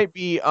 think though.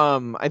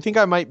 I think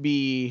I might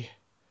be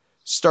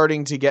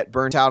starting to get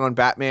burnt out on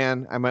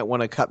Batman. I might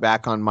want to cut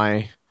back on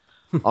my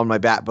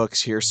Bat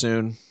books here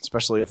soon,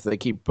 especially if they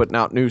keep putting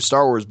out new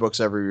Star Wars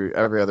books every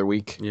other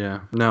week.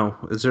 Yeah. No.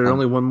 Is there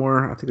only one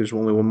more? I think there's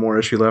only one more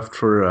issue left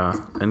for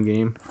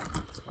Endgame.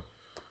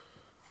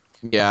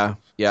 Yeah,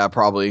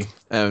 probably.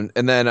 And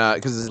then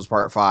because this is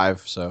part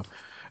 5, so.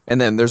 And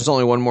then there's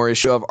only one more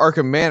issue of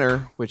Arkham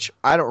Manor, which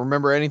I don't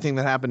remember anything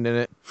that happened in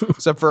it,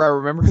 except for I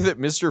remember that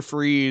Mr.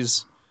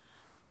 Freeze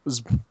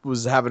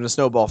was having a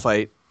snowball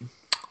fight.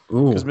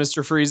 Because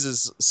Mr.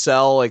 Freeze's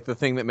cell, like the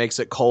thing that makes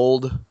it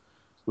cold,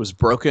 was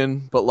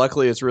broken, but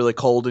luckily it's really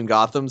cold in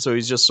Gotham, so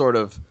he's just sort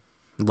of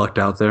lucked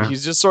out there.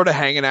 He's just sort of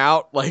hanging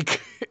out like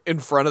in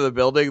front of the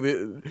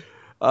building.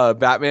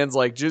 Batman's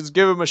like, just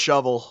give him a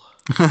shovel.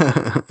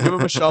 Give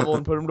him a shovel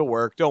and put him to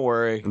work. Don't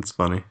worry. It's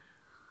funny.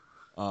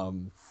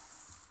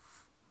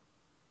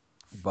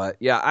 But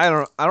yeah, I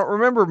don't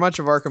remember much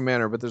of Arkham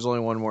Manor, but there's only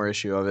one more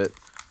issue of it.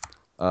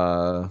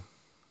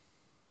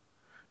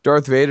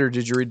 Darth Vader.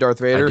 Did you read Darth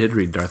Vader? I did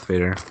read Darth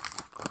Vader.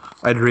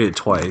 I'd read it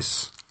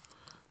twice.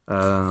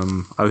 I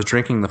was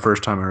drinking the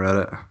first time I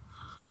read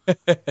it,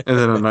 and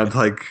then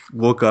I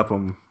woke up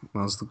and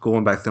I was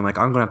going back then I'm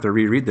gonna have to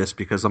reread this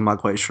because I'm not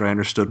quite sure I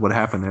understood what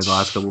happened there the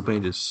last couple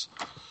pages.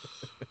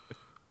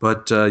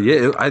 But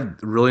I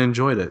really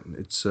enjoyed it.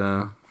 It's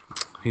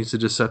he's a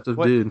deceptive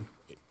dude.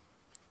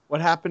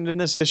 What happened in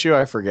this issue?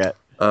 I forget.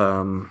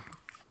 Oh,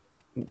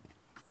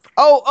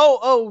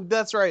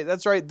 that's right.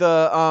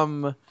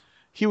 The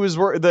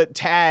the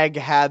tag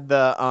had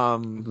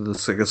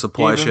it's like a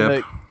supply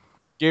ship.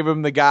 Gave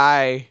him the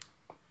guy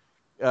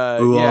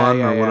Ulan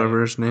or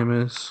whatever his name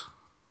is.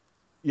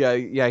 Yeah,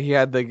 he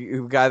had the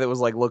guy that was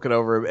looking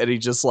over him, and he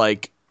just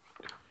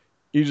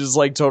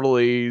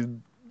totally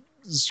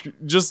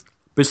just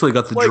basically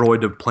got the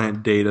droid to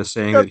plant data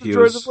saying that he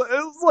was.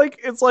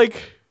 It's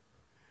like.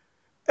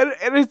 And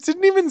it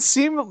didn't even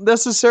seem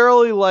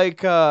necessarily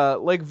like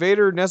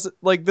Vader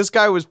like this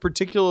guy was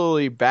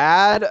particularly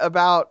bad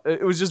about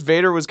it. Was just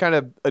Vader was kind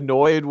of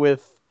annoyed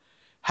with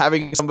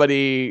having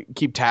somebody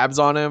keep tabs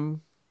on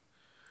him,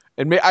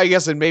 and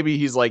maybe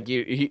he's like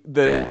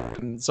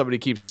somebody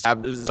keeps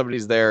tabs,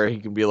 somebody's there, he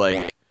can be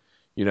like,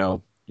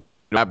 what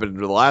happened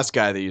to the last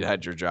guy that you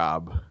had your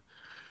job.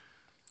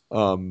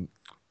 But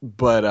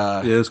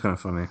yeah, it was kind of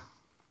funny.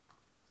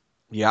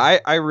 Yeah,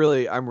 I'm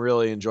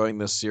really enjoying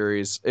this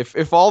series.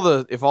 If all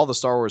the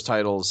Star Wars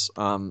titles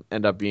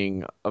end up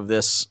being of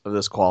this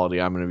quality,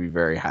 I'm going to be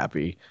very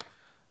happy.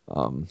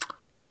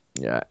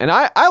 Yeah, and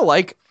I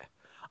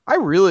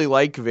really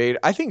like Vader.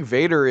 I think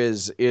Vader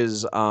is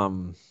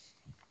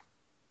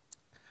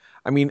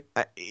I mean,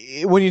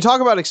 when you talk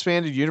about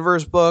expanded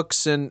universe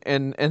books and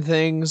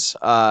things,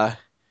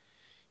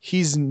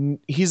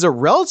 he's a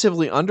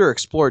relatively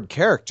underexplored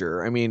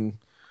character. I mean,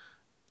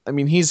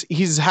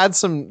 he's had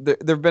some.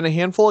 There've been a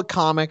handful of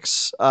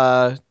comics.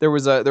 There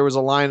was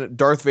a line,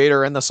 Darth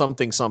Vader and the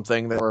something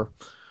something, that were,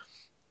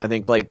 I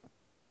think,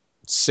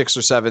 6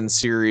 or 7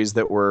 series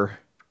that were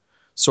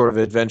sort of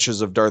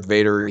adventures of Darth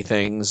Vader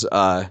things.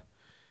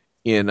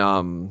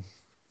 In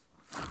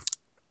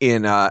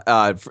in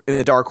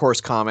the Dark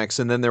Horse comics,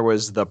 and then there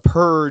was the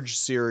Purge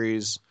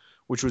series,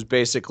 which was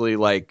basically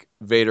like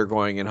Vader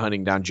going and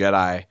hunting down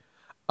Jedi.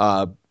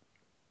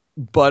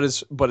 But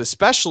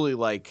especially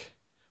like,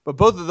 but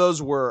both of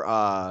those were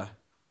I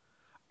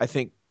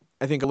think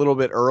a little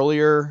bit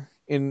earlier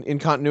in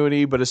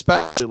continuity, but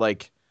especially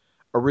like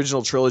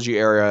original trilogy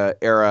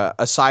era.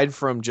 Aside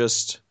from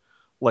just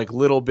like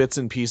little bits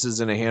and pieces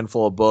in a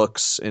handful of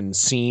books and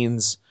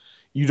scenes,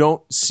 you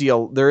don't see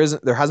there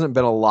hasn't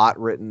been a lot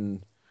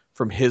written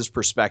from his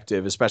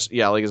perspective, especially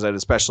like I said,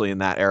 especially in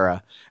that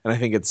era. And I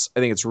think it's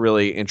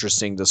really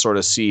interesting to sort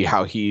of see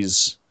how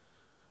he's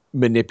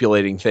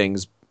manipulating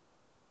things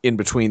in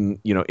between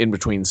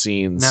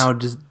scenes. Now,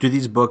 do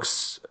these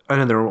books? I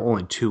know there are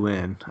only two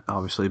in,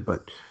 obviously,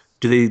 but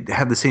do they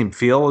have the same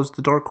feel as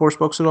the Dark Horse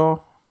books at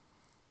all?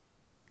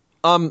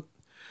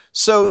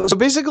 So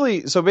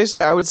basically,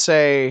 I would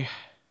say,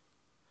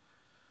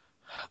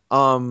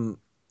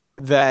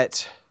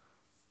 that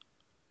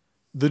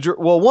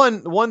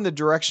the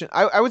direction.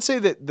 I would say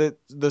that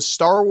the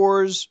Star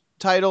Wars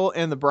title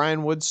and the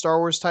Brian Wood Star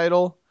Wars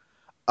title,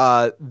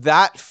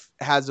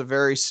 has a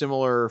very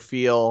similar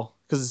feel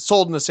because it's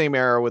sold in the same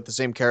era with the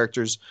same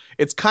characters.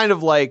 It's kind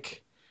of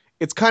like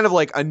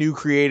a new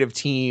creative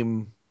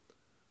team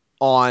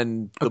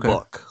on the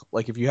book.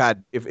 Like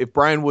if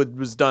Brian Wood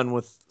was done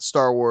with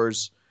Star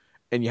Wars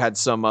and you had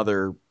some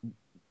other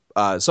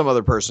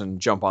person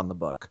jump on the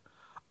book.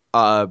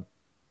 But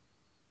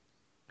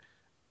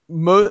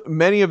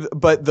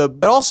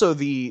also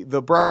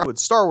the Brian Wood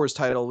Star Wars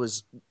title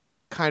was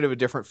kind of a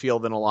different feel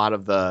than a lot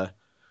of the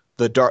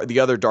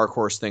other Dark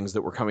Horse things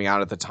that were coming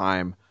out at the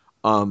time.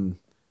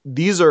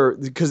 These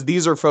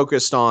are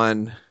focused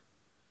on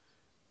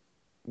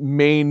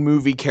main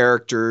movie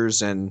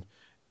characters and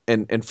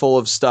full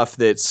of stuff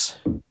that's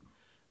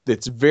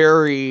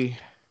very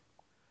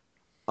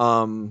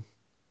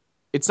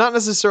it's not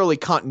necessarily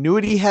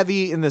continuity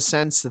heavy in the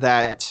sense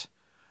that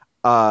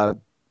like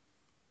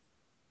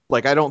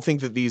I don't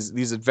think that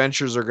these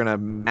adventures are going to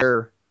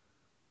matter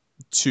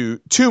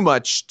too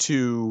much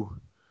to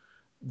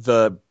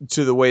the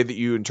way that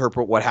you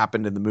interpret what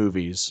happened in the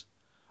movies.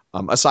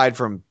 Aside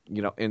from,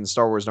 in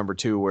Star Wars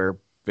 #2 where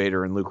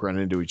Vader and Luke run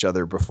into each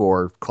other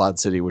before Cloud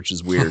City, which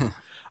is weird.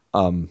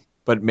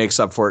 But it makes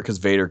up for it because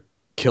Vader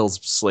kills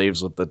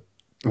slaves with the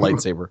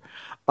lightsaber.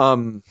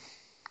 But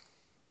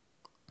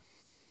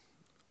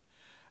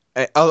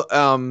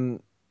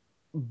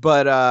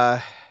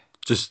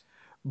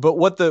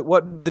what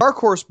the Dark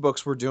Horse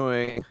books were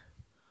doing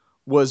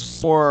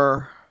was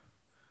more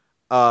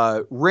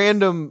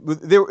random.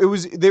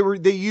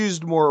 They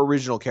used more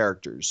original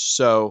characters.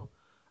 So,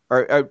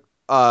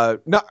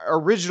 not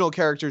original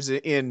characters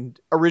in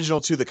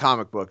original to the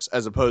comic books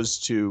as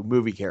opposed to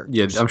movie characters.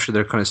 Yeah, I'm sure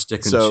they're kind of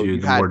sticking to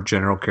the more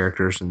general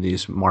characters in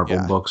these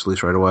Marvel books, at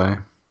least right away.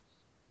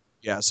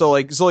 Yeah, so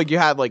you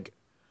had like,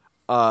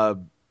 one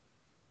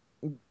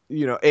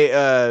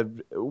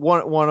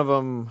of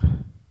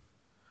them.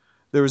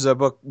 There was a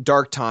book,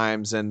 Dark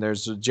Times, and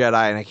there's a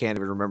Jedi, and I can't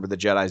even remember the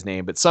Jedi's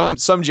name, but some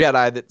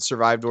Jedi that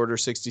survived Order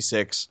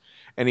 66,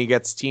 and he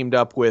gets teamed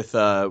up with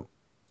a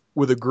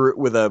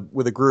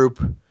group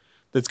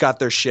that's got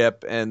their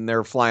ship, and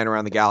they're flying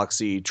around the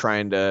galaxy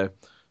trying to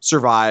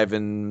survive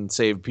and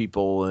save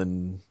people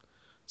and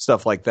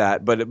stuff like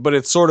that. But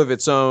it's sort of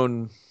its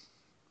own.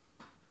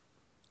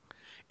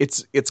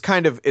 It's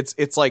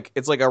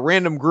like a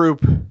random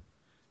group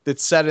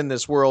that's set in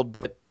this world,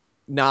 but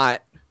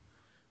not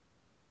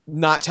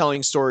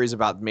telling stories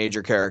about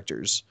major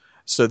characters.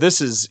 So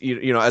this is,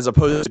 as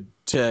opposed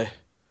to,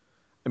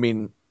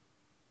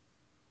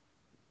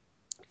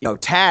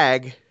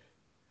 Tag,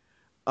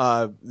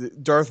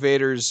 Darth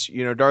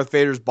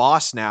Vader's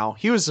boss now.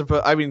 He was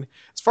supposed,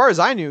 as far as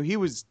I knew, he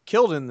was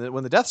killed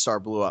when the Death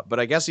Star blew up, but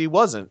I guess he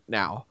wasn't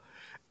now.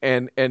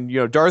 And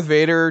Darth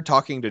Vader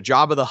talking to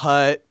Jabba the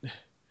Hutt,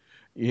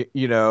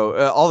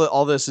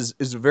 all this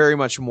is very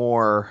much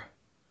more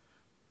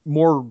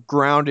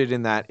grounded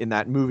in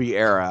that movie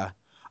era.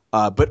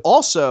 But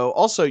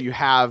also you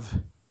have,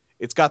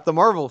 it's got the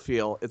Marvel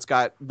feel. It's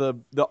got the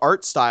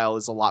art style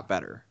is a lot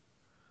better.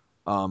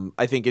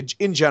 I think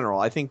in general,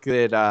 I think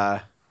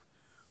that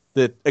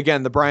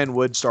again, the Brian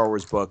Wood Star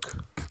Wars book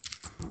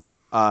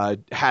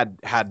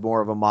had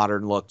more of a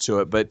modern look to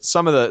it, but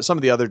some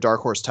of the other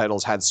Dark Horse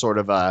titles had sort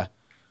of a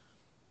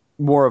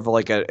more of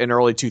like an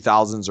early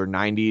 2000s or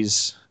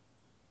 90s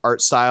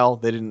art style.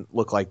 They didn't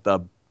look like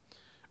the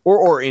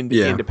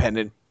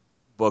independent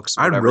books.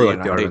 I really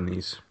like the art in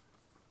these.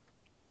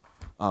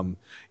 I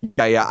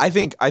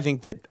think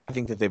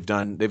that they've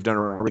done a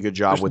really good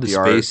job with the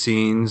art. Space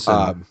scenes.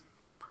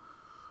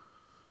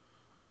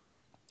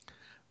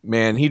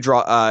 They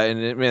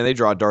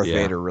draw Darth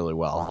Vader really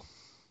well.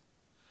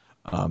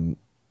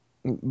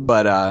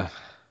 But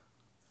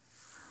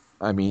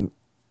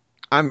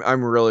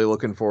I'm really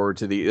looking forward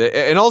to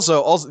and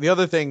also the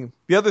other thing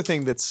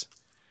that's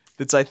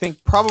I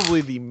think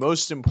probably the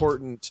most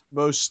important,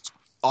 most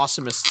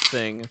awesomest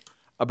thing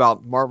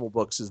about Marvel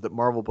books is that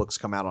Marvel books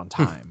come out on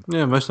time.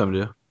 Yeah, most of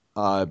them do.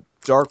 Uh,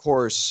 Dark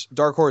Horse,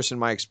 in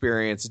my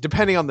experience,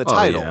 depending on the Oh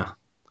title, yeah.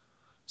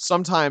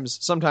 sometimes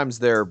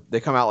they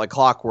come out like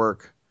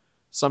clockwork.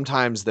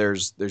 Sometimes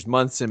there's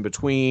months in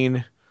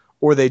between,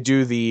 or they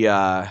do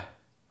the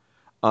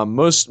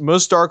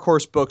most Dark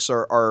Horse books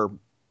are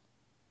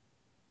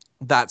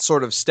that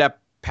sort of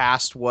step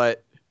past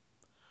what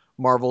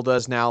Marvel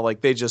does now.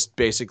 Like they just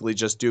basically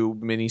just do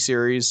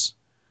miniseries.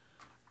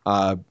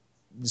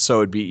 So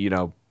it'd be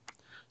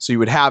so you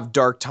would have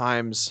Dark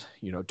Times,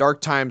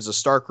 Dark Times, a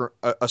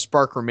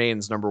Spark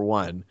Remains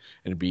 #1, and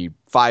it'd be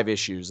 5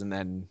 issues, and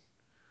then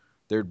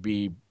there'd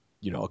be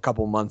a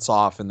couple months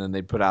off, and then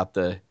they'd put out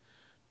the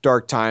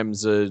Dark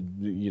Times, a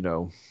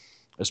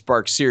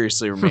Spark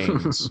Seriously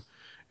Remains,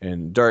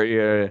 and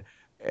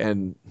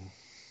and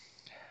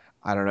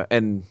I don't know,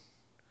 and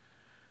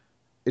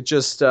it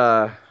just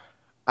I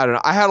don't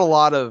know. I had a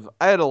lot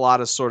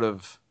of sort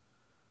of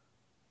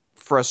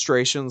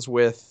frustrations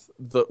with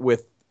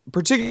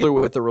particularly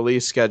with the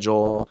release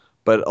schedule,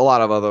 but a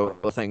lot of other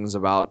things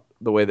about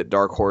the way that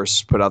Dark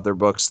Horse put out their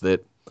books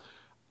that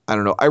I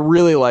don't know. I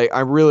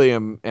really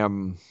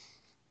am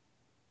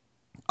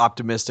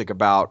optimistic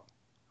about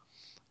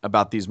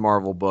these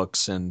Marvel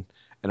books, and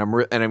I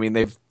mean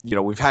we've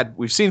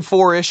seen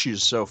 4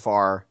 issues so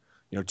far,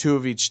 2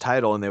 of each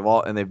title, and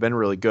they've been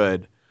really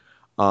good.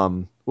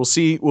 We'll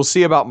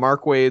see about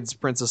Mark Waid's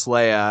Princess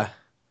Leia,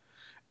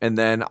 and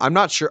then I'm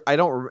not sure. I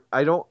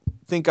don't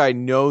think I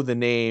know the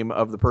name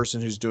of the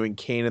person who's doing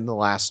Kanan the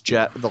Last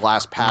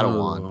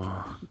Padawan,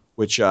 Oh.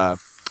 which I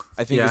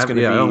think Yeah, is going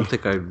to be. I don't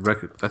think I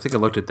think I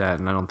looked at that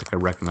and I don't think I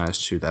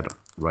recognized who that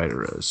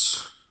writer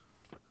is.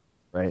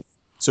 Right.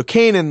 So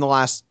Kanan the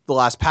last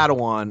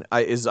Padawan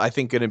is I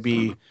think going to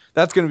be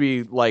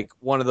like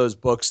one of those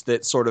books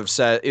that sort of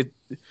said it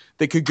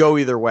that could go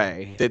either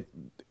way. That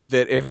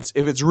if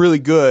it's really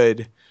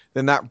good,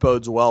 then that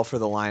bodes well for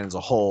the line as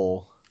a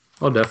whole.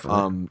 Oh,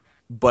 definitely.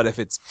 But if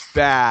it's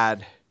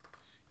bad,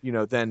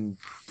 then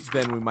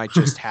we might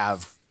just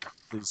have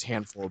these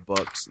handful of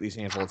books, these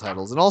handful of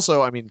titles. And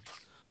also, I mean,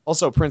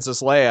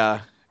 Princess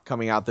Leia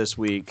coming out this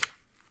week.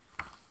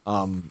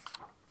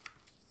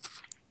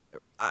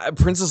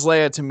 Princess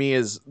Leia to me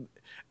is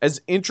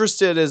as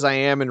interested as I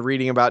am in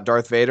reading about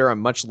Darth Vader. I'm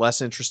much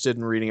less interested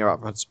in reading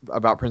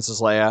about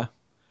Princess Leia. I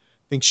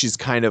think she's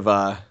kind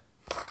of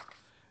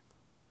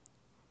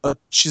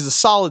she's a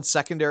solid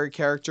secondary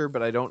character,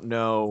 but I don't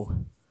know.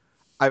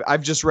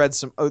 I've just read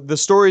some the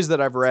stories that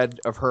I've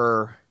read of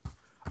her,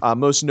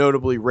 most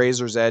notably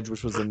Razor's Edge,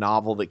 which was a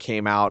novel that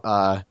came out.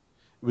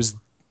 It was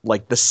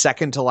like the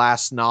second to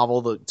last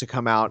novel to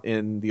come out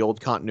in the old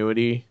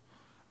continuity,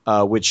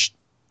 which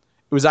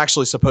it was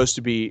actually supposed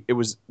to be.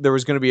 There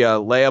was going to be a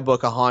Leia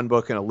book, a Han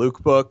book, and a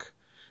Luke book,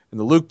 and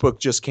the Luke book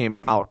just came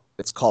out.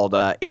 It's called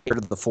Heir to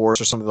the Force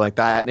or something like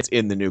that, and it's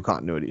in the new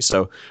continuity.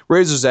 So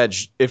Razor's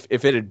Edge, if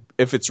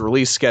its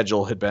release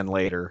schedule had been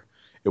later,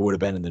 it would have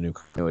been in the new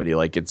continuity.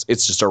 Like it's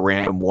just a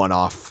random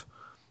one-off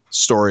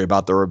story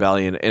about the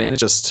rebellion, and it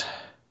just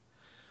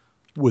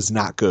was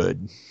not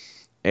good.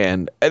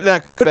 And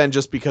that could have been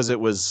just because it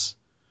was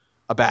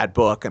a bad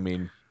book. I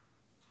mean,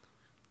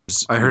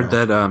 I heard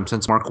that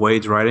since Mark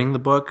Waid's writing the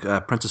book,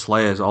 Princess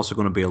Leia is also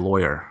going to be a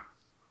lawyer.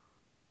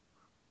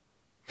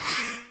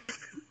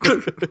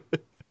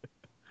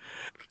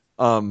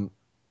 No,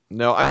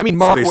 I mean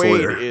Mark Space Waid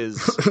lawyer.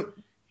 is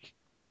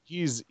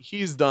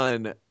he's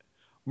done.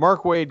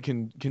 Mark Waid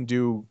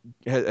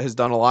has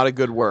done a lot of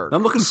good work.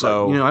 I'm looking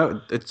so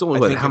for it's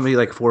only how many,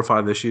 like 4 or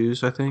 5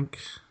 issues, I think.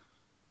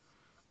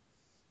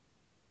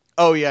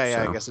 Oh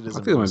yeah, So, I guess it is.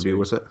 I think it might be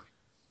worth it.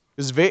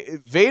 Because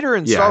Vader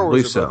and Yeah, Star I Wars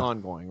believe are both so.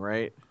 ongoing,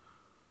 right?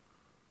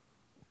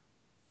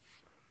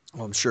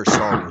 Well, I'm sure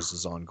Star Wars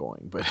is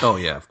ongoing, but Oh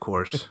yeah, of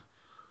course.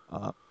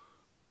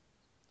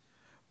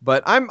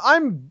 but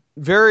I'm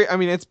very. I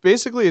mean,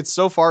 it's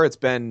so far it's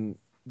been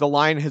the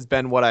line has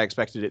been what I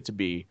expected it to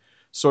be.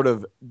 Sort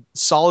of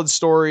solid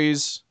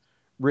stories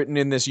written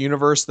in this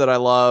universe that I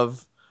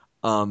love,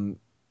 in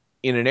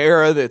an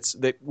era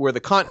where the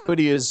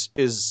continuity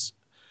is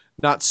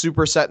not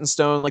super set in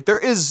stone. Like there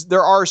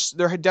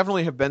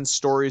definitely have been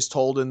stories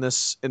told in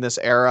this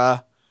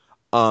era.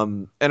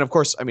 And of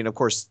course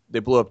they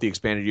blew up the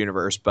expanded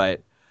universe, but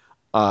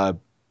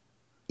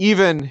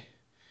even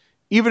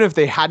if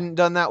they hadn't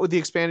done that with the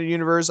expanded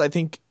universe, I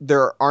think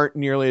there aren't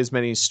nearly as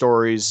many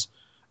stories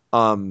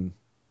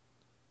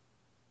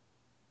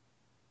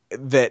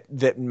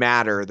that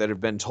matter that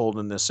have been told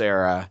in this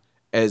era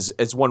as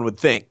one would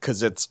think,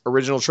 because it's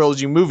original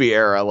trilogy movie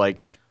era. Like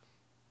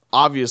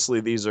obviously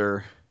these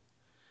are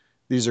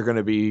going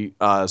to be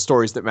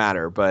stories that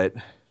matter, but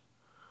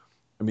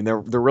I mean there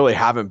really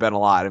haven't been a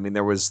lot. I mean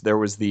there were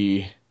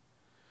the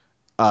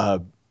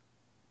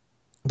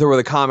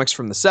comics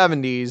from the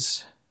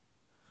 70s,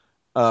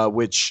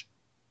 which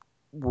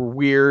were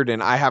weird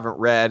and I haven't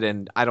read,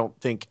 and I don't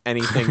think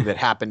anything that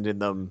happened in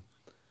them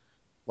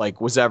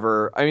like was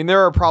ever. I mean,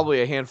 there are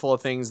probably a handful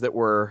of things that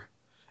were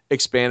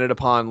expanded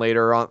upon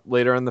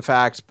later in the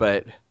fact,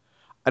 but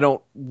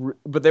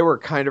but they were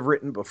kind of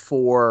written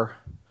before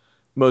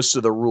most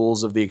of the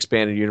rules of the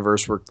expanded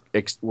universe were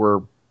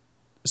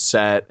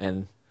set,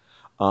 and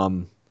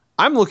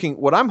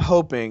what I'm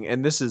hoping,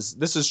 and this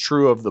is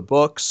true of the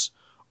books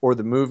or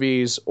the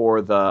movies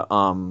or the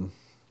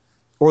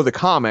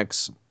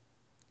comics.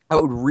 I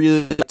would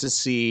really like to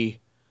see,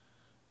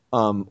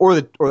 or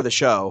the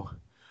show.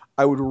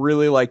 I would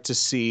really like to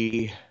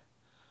see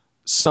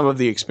some of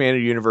the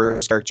expanded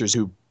universe characters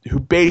who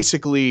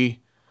basically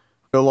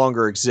no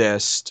longer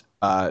exist,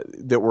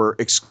 that were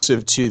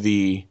exclusive to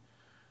the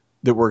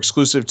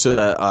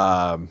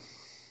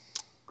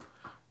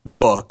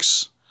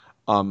books.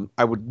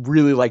 I would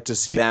really like to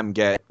see them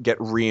get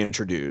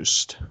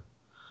reintroduced.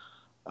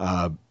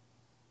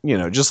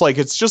 Just like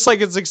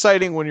it's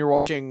exciting when you're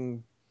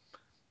watching,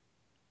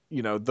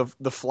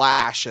 the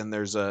Flash, and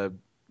there's a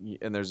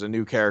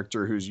new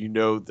character who's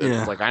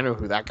Yeah. like, I know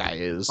who that guy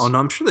is. Oh no,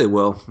 I'm sure they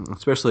will,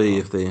 especially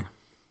if they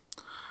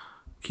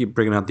keep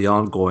bringing out the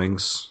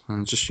ongoings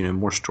and just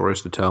more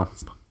stories to tell.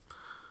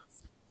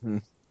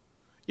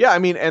 Yeah, I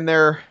mean,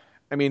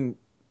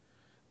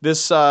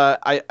 this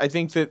I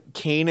think that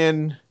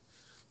Kanan,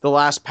 the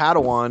last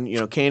Padawan,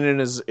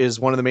 Kanan is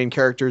one of the main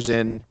characters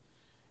in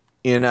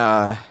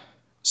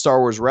Star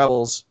Wars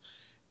Rebels,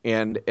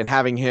 and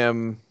having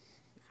him,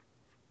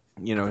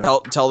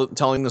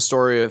 telling the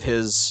story of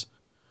his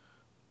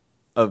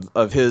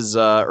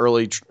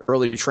early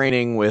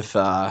training with,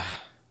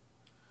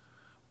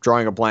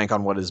 drawing a blank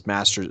on what his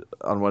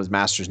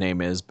master's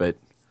name is, but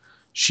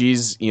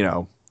she's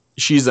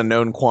a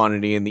known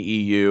quantity in the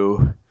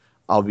EU.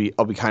 I'll be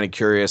kind of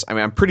curious. I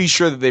mean, I'm pretty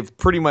sure that they've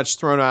pretty much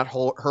thrown out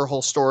her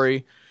whole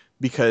story,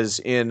 because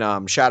in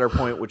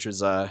Shatterpoint, which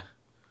is a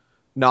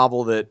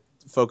novel that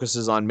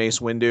focuses on Mace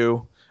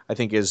Windu, I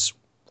think is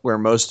where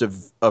most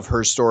of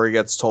her story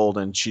gets told,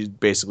 and she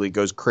basically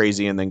goes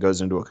crazy and then goes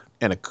into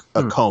a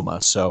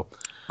coma. So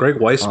Greg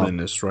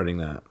Weisman is writing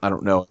that. I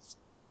don't know.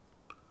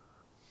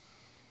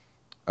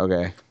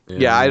 Okay. Yeah,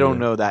 Yeah, I don't yeah.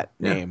 know that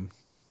Yeah. name.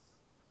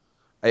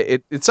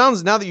 It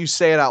sounds, now that you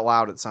say it out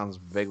loud, it sounds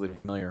vaguely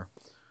familiar.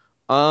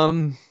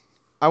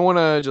 I want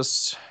to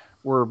just,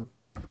 we're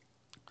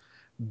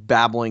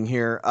babbling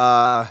here.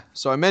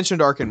 So I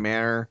mentioned Arkham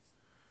Manor.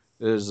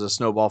 There's a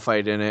snowball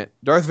fight in it.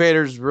 Darth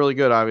Vader's really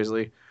good,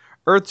 obviously.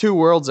 Earth 2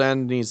 World's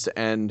End needs to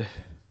end.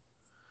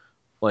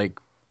 Like,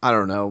 I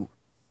don't know.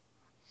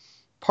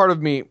 Part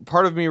of me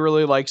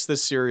really likes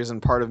this series,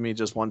 and part of me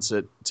just wants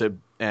it to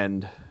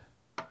end.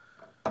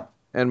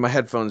 And my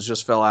headphones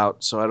just fell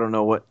out, so I don't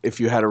know if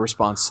you had a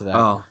response to that.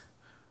 Oh.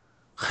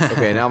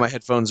 Okay, now my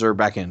headphones are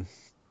back in.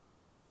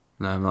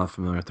 No, I'm not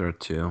familiar with Earth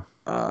 2.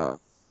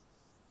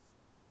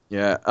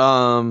 Yeah.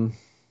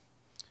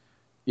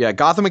 Yeah,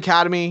 Gotham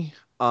Academy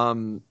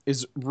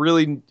is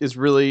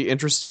really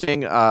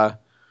interesting.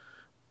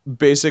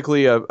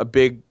 Basically a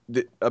big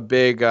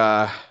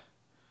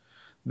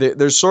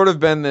there's sort of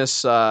been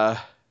this, you're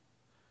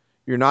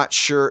not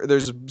sure,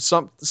 there's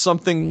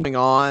something going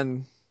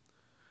on,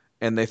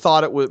 and they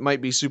thought it might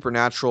be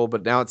supernatural,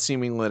 but now it's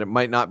seeming that it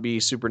might not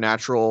be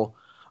supernatural.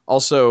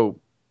 Also,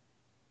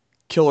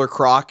 Killer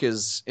Croc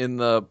is in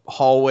the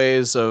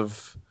hallways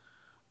of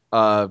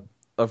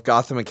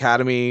Gotham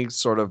Academy,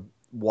 sort of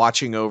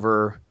watching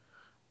over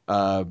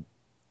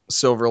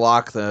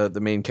Silverlock, the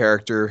main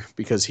character,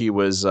 because he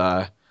was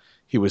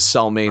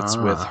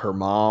cellmates with her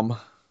mom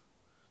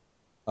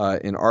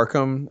in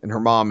Arkham, and her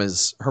mom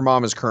is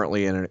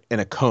currently in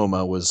a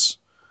coma. Was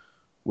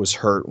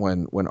hurt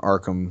when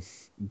Arkham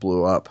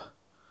blew up.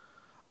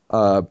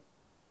 But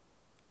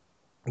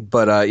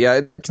yeah,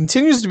 it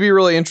continues to be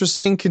really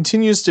interesting.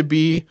 Continues to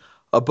be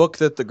a book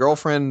that the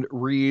girlfriend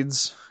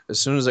reads as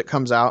soon as it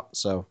comes out.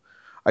 So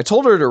I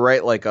told her to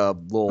write like a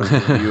little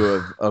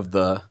review of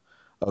the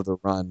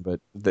run, but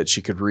that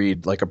she could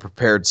read like a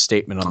prepared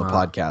statement on the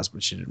podcast,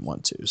 but she didn't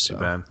want to. So Too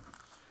bad.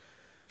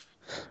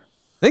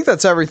 I think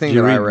that's everything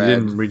that I read. You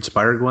didn't read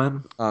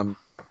Spider-Gwen?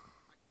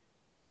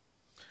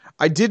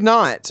 I did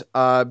not,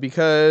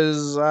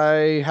 because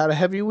I had a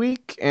heavy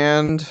week,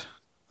 and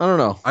I don't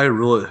know.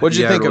 What'd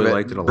you think of it?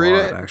 Liked it a Read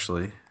lot, it?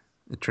 actually.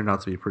 It turned out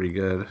to be pretty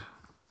good.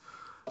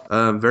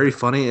 Very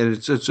funny, and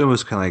it's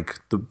almost kind of like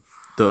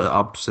the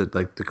opposite,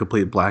 like the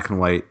complete black and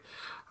white.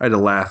 I had to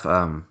laugh.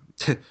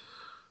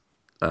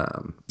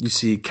 You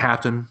see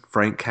Captain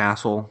Frank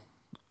Castle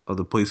of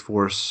the police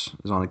force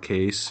is on a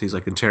case. He's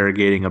like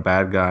interrogating a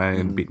bad guy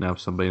and beating up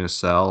somebody in a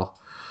cell.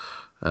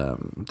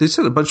 They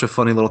said a bunch of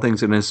funny little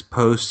things in his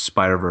post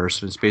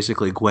Spider-Verse. It's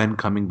basically Gwen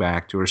coming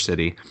back to her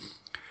city,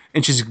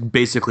 and she's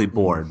basically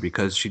bored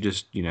because she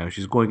just,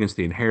 she's going against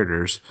the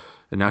Inheritors,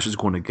 and now she's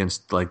going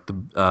against like the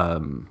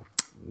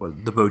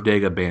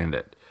Bodega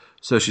Bandit.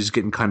 So she's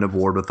getting kind of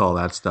bored with all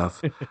that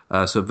stuff.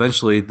 So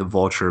eventually the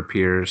Vulture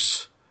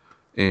appears,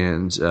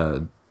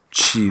 and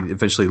she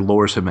eventually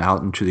lures him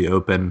out into the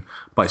open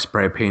by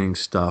spray painting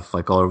stuff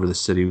like all over the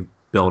city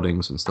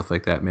buildings and stuff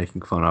like that,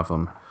 making fun of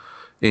him.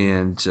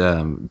 And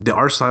the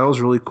art style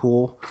is really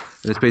cool.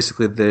 And it's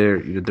basically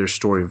their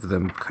story of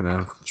them kind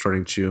of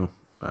starting to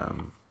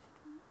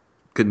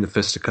get into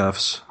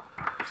fisticuffs.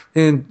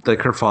 And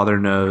like her father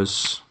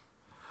knows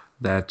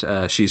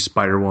that she's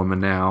Spider-Woman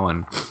now,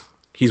 and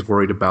he's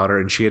worried about her,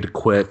 and she had to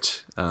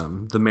quit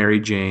the Mary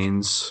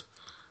Janes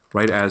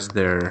right as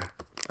their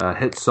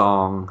hit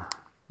song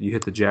 "You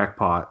Hit the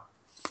Jackpot"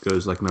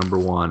 goes like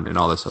 #1 and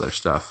all this other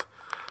stuff.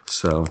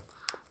 So,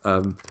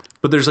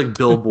 but there's like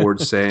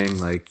billboards saying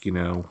like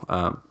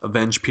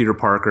avenge Peter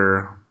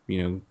Parker,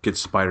 get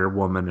Spider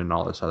Woman and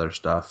all this other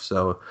stuff.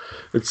 So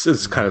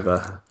it's kind of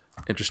a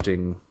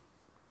interesting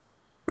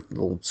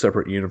little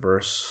separate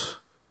universe.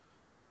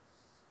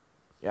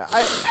 Yeah,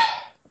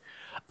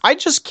 I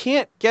just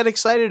can't get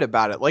excited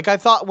about it. Like I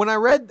thought when I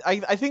read,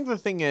 I think the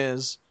thing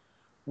is,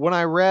 when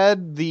I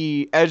read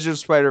the Edge of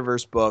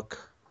Spider-Verse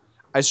book,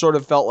 I sort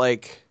of felt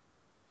like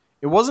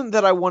it wasn't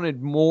that I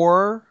wanted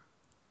more.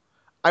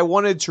 I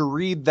wanted to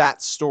read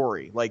that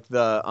story. Like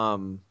I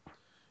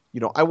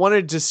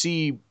wanted to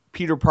see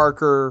Peter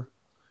Parker,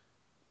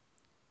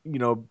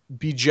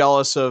 be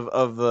jealous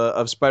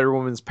of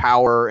Spider-Woman's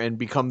power and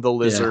become the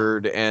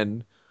Lizard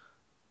and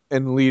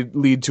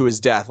lead to his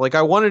death. Like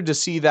I wanted to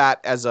see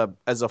that as a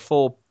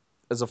full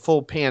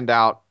panned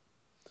out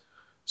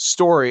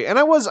story. And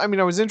I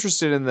was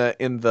interested in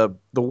the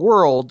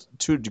world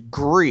to a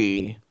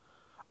degree.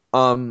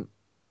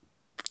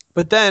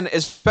 But then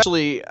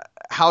especially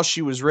how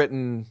she was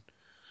written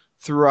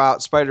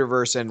throughout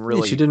Spider-Verse and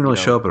really she didn't really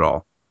show up at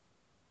all.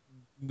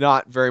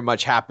 Not very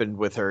much happened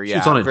with her. She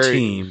was on a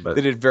team, but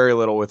they did very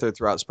little with her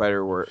throughout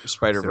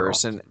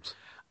Spider-Verse. And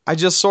I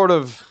just sort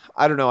of,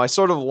 I don't know, I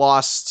sort of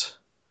lost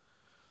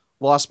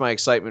my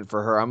excitement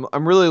for her.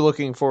 I'm really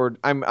looking forward.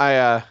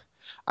 I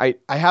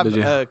have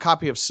a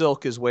copy of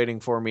Silk is waiting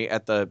for me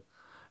at the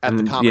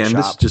comic shop. And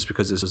this just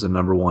because this was a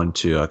 #1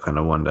 too. I kind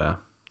of wanted to.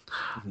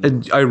 Mm-hmm.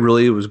 And I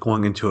really was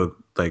going into it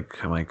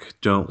I'm like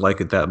don't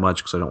like it that much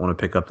because I don't want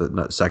to pick up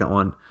the second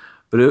one.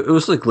 But it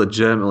was like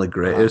legitimately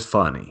great. It was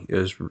funny. It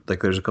was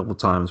like there's a couple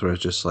times where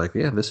it's just like,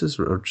 yeah, this is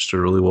just a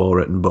really well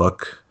written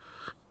book.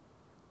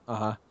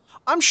 I'm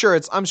sure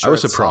it's I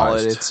was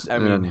surprised.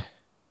 Solid.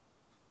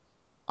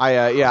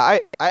 I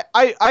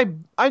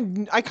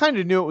kind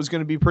of knew it was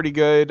going to be pretty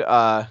good.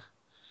 I'm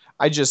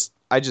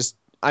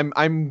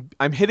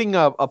hitting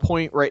a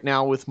point right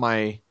now with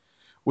my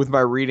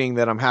reading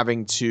that I'm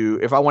having to,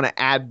 if I want to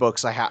add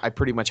books, I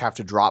pretty much have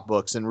to drop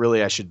books, and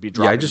really I should be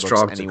dropping. Yeah, I just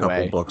dropped anyway. A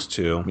couple books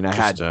too. I mean, I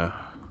had to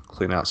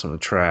clean out some of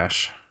the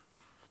trash.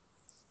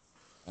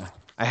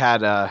 I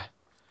had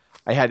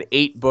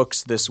 8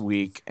 books this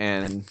week,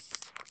 and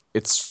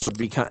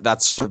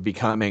that's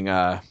becoming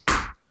a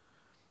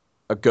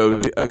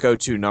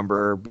go-to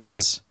number.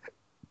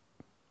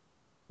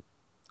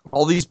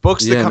 All these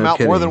books that come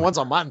out more than once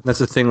a month. That's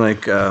the thing.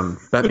 Like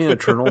Batman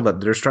Eternal, that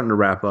they're starting to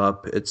wrap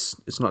up. It's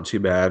not too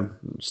bad.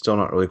 Still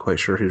not really quite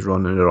sure who's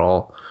running it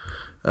all.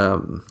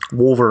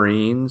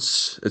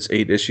 Wolverines, it's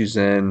 8 issues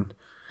in,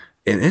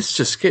 and it's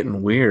just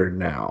getting weird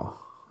now.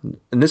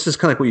 And this is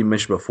kind of like what you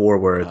mentioned before,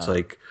 where it's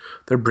like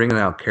they're bringing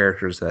out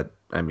characters that,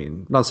 I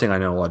mean, not saying I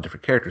know a lot of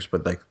different characters,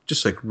 but like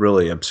just like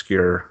really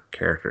obscure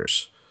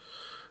characters,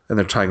 and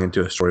they're tying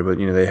into a story. But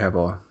they have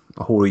a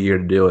whole year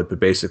to do it. But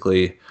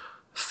basically,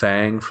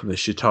 Fang from the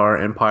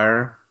Shi'Tar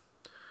Empire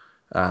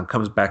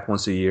comes back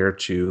once a year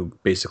to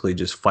basically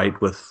just fight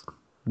with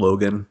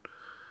Logan,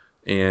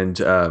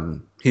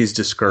 and he's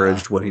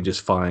discouraged when he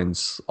just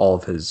finds all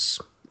of his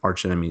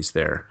arch enemies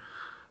there.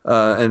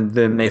 And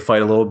then they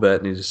fight a little bit,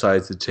 and he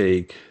decides to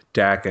take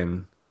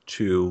Daken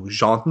to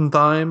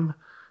Jotunheim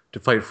to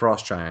fight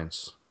Frost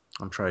Giants.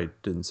 I'm sure I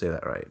didn't say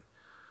that right.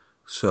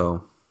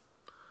 So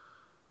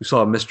we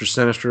saw Mr.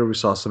 Sinister, we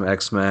saw some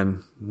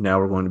X-Men. Now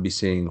we're going to be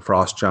seeing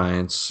Frost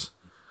Giants.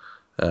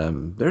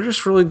 They're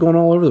just really going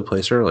all over the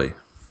place early.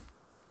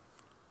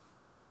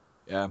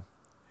 Yeah.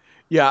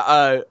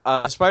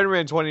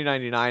 Spider-Man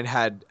 2099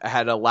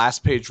 had a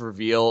last page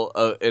reveal,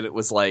 and it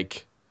was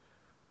like,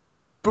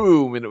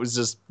 boom, and it was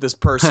just this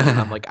person, and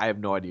I'm like, I have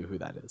no idea who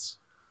that is.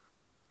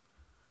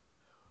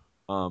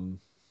 One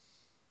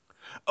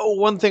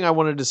thing I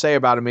wanted to say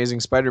about Amazing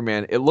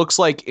Spider-Man, it looks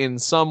like in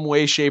some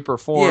way, shape, or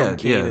form,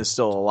 Kane is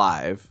still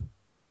alive.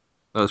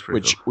 That was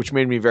pretty cool. Which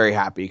made me very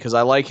happy, because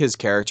I like his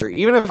character.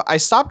 Even if I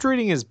stopped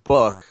reading his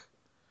book,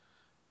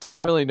 I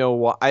don't really know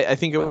why. I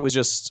think it was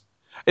just,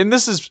 and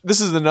this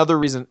is another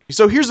reason.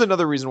 So here's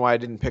another reason why I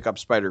didn't pick up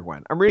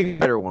Spider-Gwen. I'm reading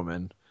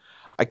Spider-Woman.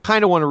 I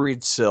kind of want to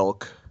read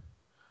Silk.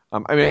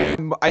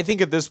 I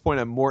think at this point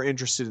I'm more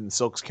interested in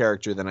Silk's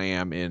character than I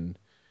am in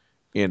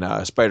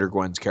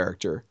Spider-Gwen's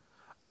character.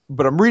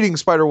 But I'm reading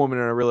Spider-Woman,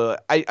 and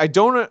I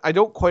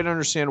don't quite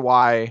understand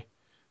why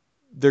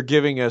they're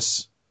giving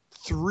us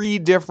 3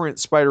 different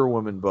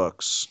Spider-Woman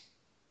books,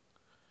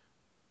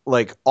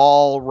 like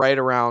all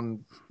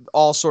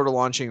sort of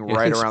launching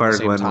right around the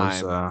same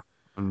time. Was,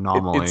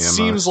 anomaly. It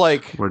seems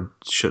like we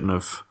shouldn't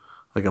have,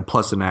 like, a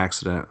pleasant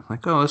accident.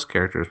 Like, oh, this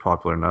character is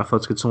popular enough.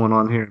 Let's get someone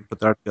on here and put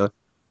that together.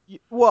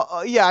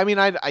 Well, yeah. I mean,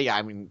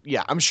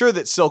 I'm sure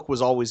that Silk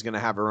was always going to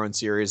have her own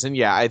series, and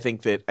yeah, I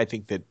think that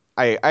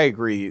I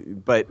agree,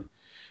 but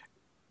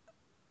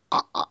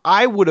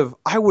I would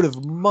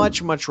have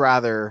much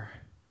rather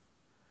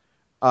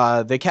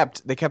they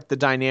kept the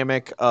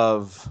dynamic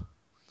of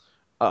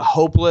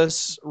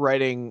Hopeless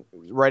writing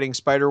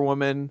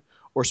Spider-Woman,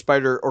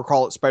 or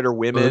call it Spider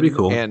Oh, that'd be Women,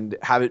 cool. and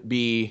have it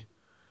be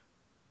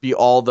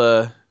all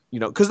the,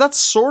 because that's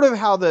sort of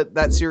how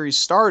that series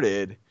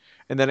started,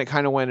 and then it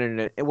kind of went in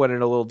a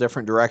little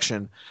different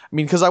direction. I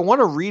mean, because I want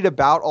to read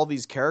about all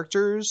these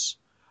characters,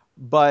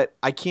 but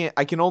I can't.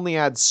 I can only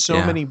add so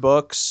Yeah. many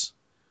books,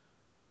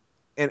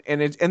 and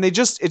it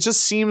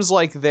just seems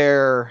like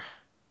they're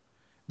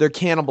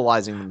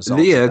cannibalizing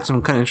themselves Yeah, at it's, that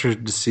I'm kind of point.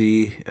 interested to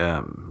see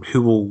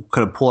who will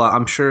kind of pull out.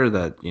 I'm sure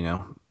that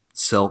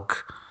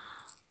Silk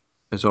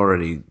is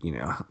already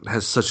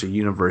has such a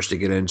universe to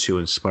get into,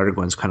 and Spider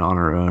Gwen's kind of on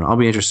her own. I'll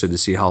be interested to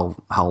see how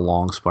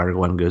long Spider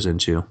Gwen goes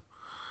into.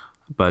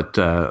 But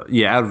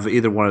yeah, out of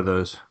either one of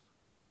those,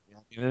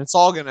 And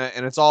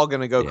it's all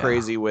gonna go yeah,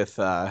 crazy with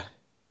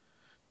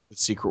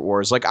Secret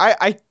Wars. Like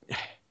I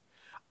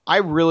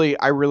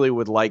really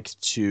would like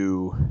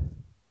to.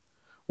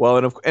 Well,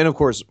 and of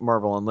course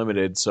Marvel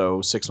Unlimited.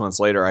 So 6 months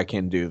later, I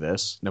can do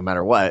this no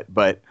matter what.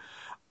 But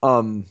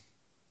um,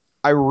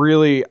 I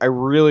really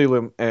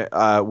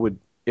would,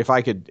 if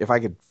I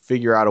could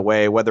figure out a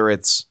way, whether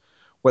it's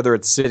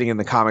sitting in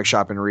the comic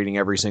shop and reading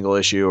every single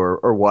issue,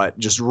 or what,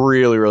 just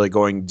really really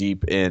going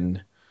deep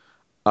in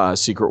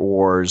Secret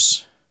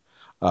Wars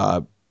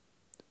uh,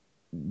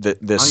 this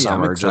oh yeah,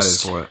 I'm summer. excited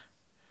Just for it.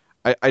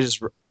 I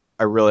just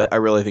I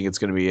really think it's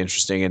going to be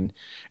interesting,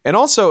 and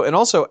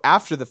also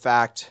after the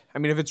fact. I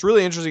mean, if it's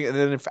really interesting, and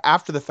then if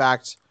after the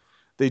fact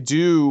they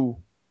do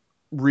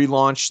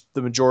relaunch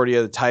the majority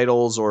of the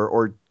titles,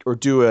 or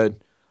do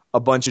a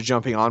bunch of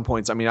jumping on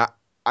points. I mean,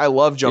 I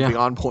love Yeah, jumping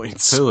on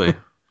points. totally.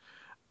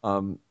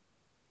 um,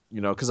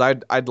 because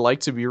I'd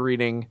like to be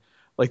reading,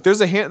 like,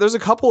 there's a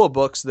couple of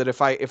books that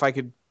if I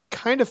could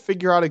kind of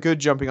figure out a good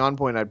jumping on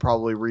point, I'd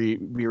probably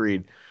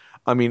reread.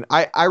 I mean,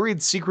 I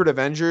read Secret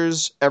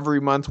Avengers every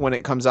month when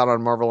it comes out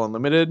on Marvel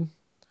Unlimited.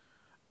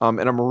 And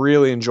I'm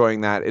really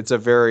enjoying that. It's a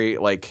very,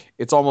 like,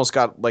 it's almost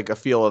got like a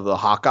feel of the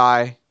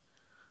Hawkeye.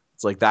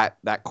 It's like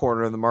that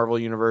corner of the Marvel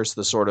universe,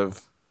 the sort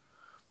of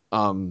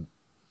um,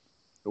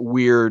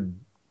 weird,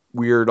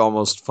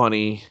 almost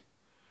funny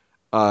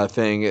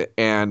thing.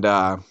 And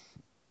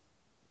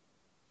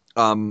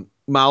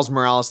Miles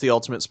Morales, the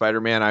Ultimate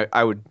Spider-Man,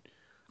 I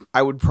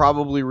would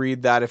probably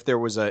read that if there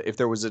was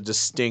a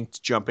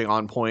distinct jumping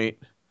on point.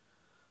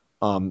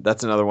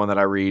 That's another one that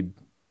I read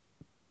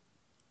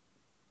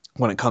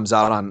when it comes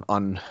out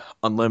on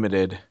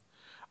Unlimited.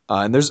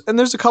 And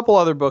there's a couple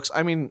other books.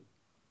 I mean,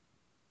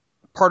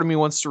 part of me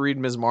wants to read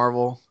Ms.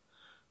 Marvel,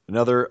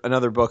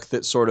 another book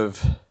that sort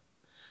of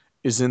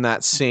is in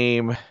that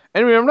same.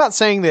 I mean, I'm not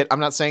saying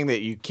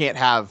that you can't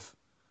have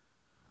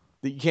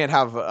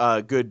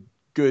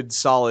good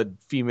solid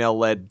female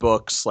led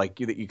books, like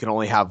that you can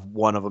only have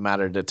one of them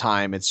at a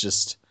time. It's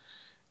just,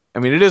 I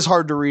mean, it is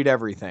hard to read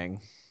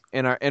everything,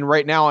 and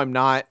right now I'm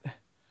not.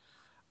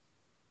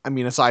 I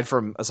mean, aside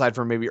from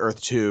maybe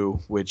Earth 2,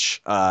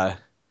 which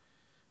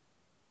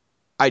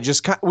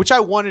which I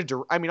wanted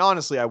to. I mean,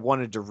 honestly, I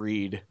wanted to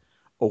read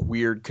a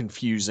weird,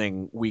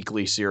 confusing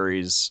weekly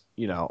series.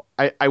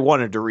 I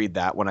wanted to read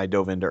that when I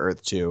dove into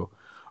Earth 2.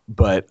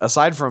 But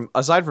aside from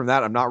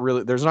that, I'm not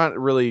really. There's not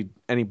really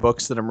any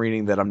books that I'm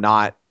reading that I'm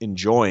not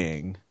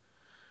enjoying.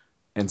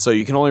 And so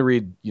you can only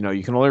read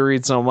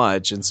so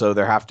much, and so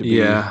there have to be.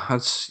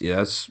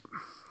 That's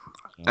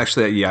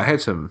actually, yeah. I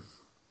had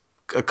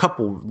a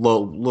couple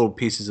little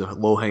pieces of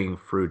low hanging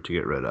fruit to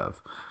get rid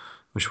of,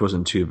 which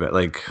wasn't too bad.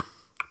 Like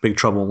Big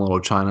Trouble in Little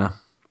China.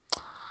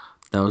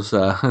 That was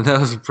that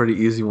was a pretty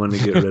easy one to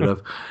get rid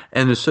of,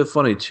 and it's so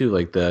funny too.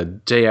 Like the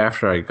day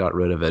after I got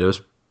rid of it,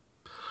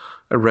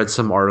 I read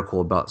some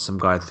article about some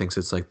guy that thinks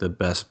it's like the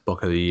best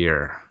book of the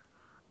year.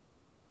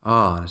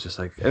 Oh, and it's just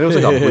like, and it was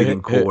like a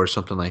Bleeding Cool or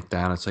something like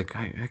that. And it's like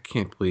I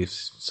can't believe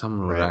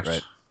someone would Right, actually.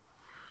 right.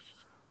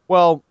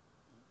 Well,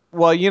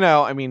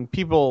 I mean,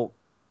 people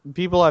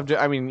have to.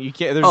 I mean, you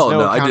can't. There's Oh no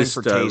no, I accounting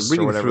for just taste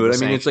or reading whatever through the it. I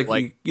mean, saying. it's like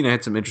Like, he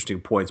had some interesting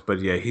points,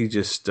 but yeah, he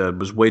just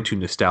was way too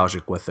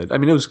nostalgic with it. I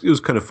mean, it was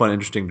kind of fun,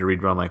 interesting to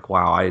read. But I'm like,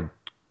 wow, I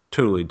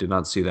totally did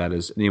not see that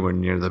as anywhere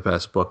near the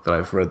best book that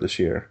I've read this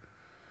year.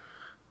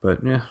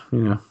 But yeah,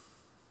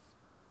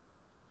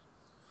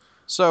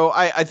 so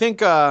I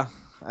think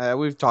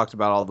we've talked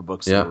about all the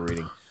books that yeah. we're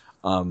reading.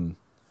 Um,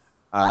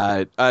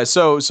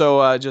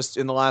 just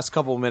in the last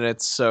couple of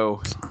minutes,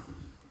 so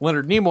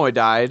Leonard Nimoy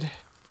died.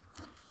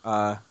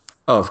 Uh,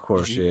 Oh, of did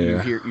course,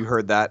 yeah. you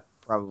heard that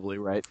probably,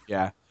 right?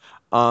 Yeah.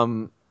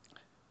 Um,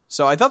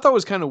 so I thought that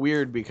was kind of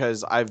weird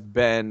because I've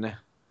been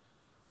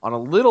on a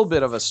little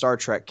bit of a Star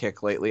Trek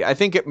kick lately. I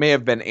think it may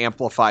have been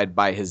amplified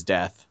by his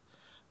death.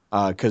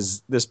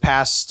 Because this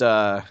past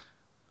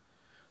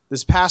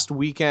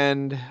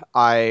weekend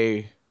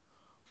I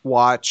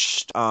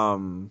watched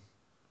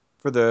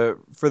for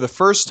the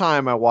first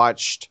time I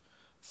watched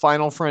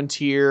Final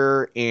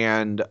Frontier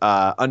and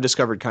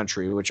Undiscovered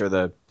Country, which are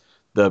the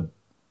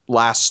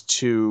last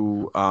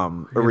two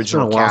It's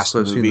been original a while cast since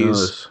I've seen movies,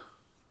 those.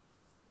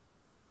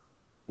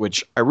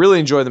 which I really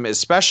enjoy them,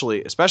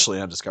 especially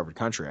Undiscovered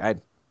Country.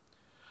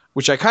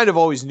 Which I kind of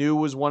always knew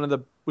was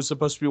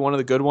supposed to be one of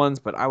the good ones,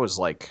 but I was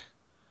like,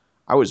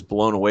 I was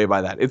blown away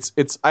by that.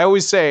 It's I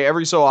always say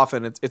every so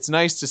often it's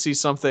nice to see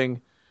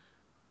something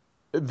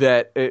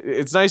that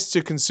it's nice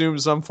to consume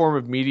some form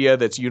of media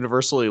that's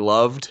universally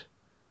loved,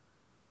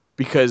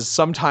 because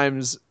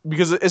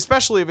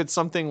especially if it's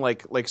something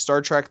like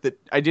Star Trek that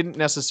I didn't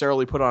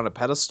necessarily put on a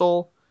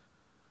pedestal.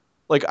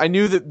 Like, I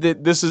knew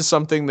that this is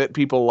something that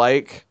people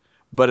like,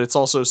 but it's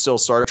also still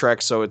Star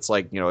Trek, so it's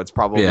like, it's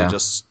probably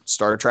just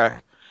Star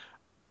Trek.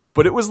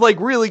 But it was like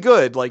really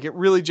good. Like, it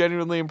really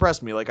genuinely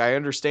impressed me. Like, I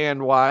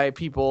understand why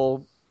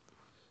people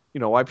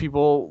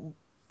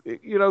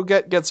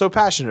get so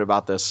passionate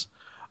about this.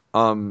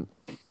 And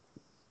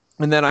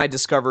then I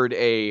discovered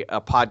a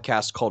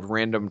podcast called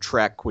Random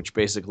Trek, which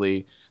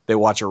basically they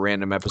watch a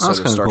random episode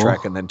of Star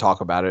Trek and then talk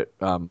about it.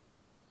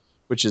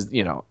 Which is,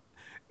 which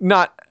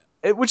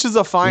is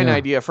a fine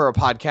idea for a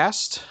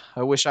podcast.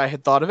 I wish I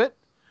had thought of it.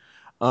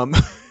 And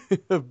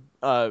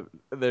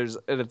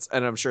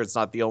I'm sure it's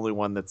not the only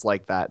one that's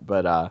like that,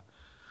 but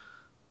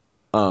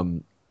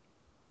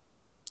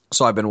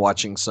so I've been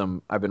watching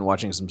some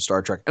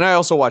Star Trek, and I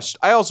also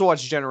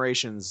watched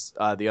Generations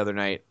the other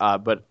night,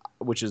 but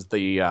which is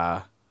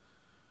the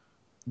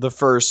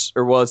first,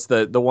 or well, it's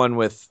the one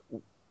with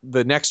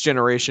the Next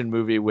Generation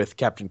movie with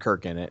Captain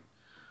Kirk in it,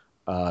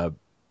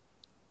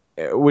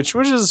 which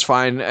is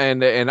fine,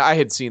 and I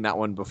had seen that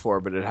one before,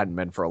 but it hadn't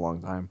been for a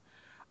long time.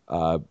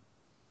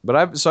 But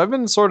I've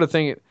been sort of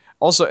thinking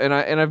also, and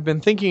I've been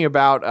thinking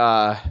about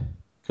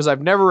because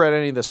I've never read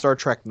any of the Star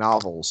Trek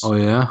novels. Oh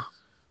yeah.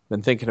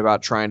 Been thinking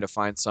about trying to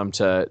find some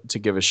to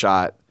give a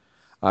shot,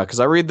 because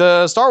I read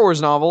the Star Wars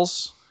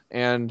novels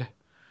and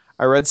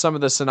I read some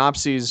of the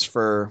synopses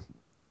for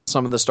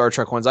some of the Star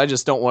Trek ones. I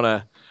just don't want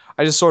to.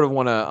 I just sort of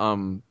want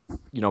to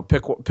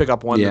pick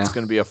up one that's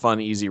going to be a fun,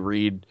 easy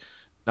read,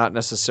 not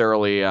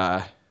necessarily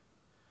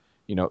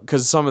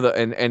because some of the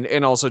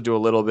and also do a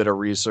little bit of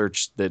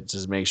research that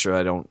just make sure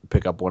I don't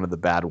pick up one of the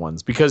bad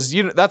ones, because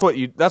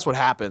that's what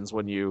happens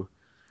when you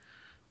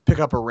pick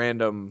up a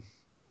random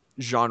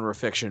genre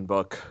fiction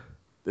book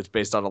that's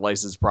based on a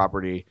licensed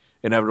property.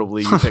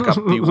 Inevitably you pick up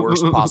the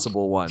worst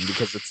possible one,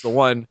 because you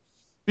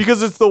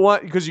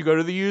go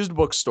to the used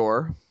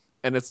bookstore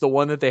and it's the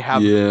one that they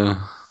have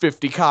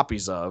 50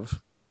 copies of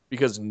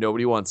because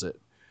nobody wants it.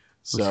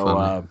 So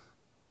I'll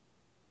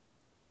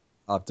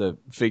have to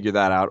figure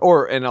that out.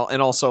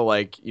 And also,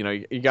 like,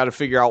 you got to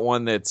figure out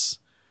one that's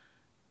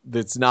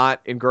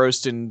not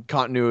engrossed in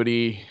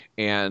continuity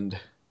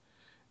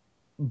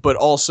but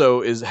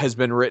also has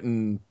been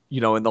written,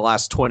 in the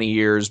last 20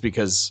 years,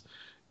 because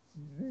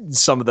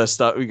some of the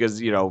stuff,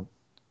 because, I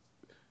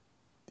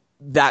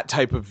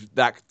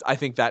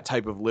think that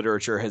type of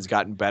literature has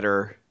gotten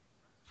better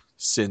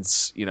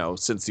since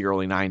the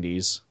early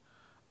 90s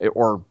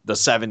or the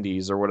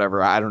 70s or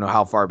whatever. I don't know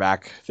how far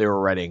back they were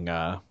writing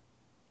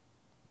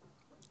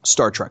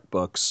Star Trek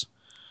books.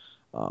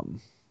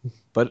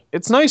 But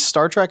it's nice.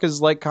 Star Trek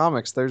is like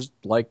comics. There's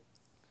like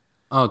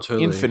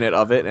totally infinite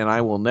of it, and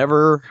I will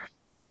never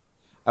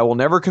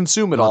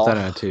consume it all. Not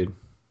that attitude.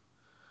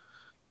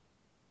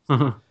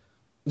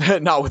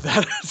 Not with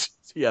that.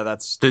 Yeah,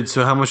 that's.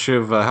 So how much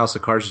of House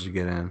of Cards did you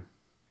get in?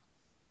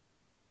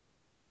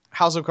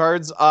 House of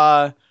Cards.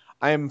 I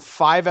am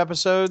 5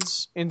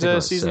 episodes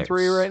into season 6.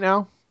 3 right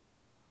now.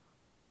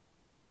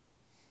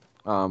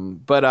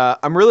 But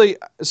I'm really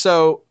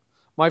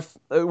my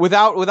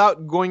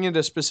without going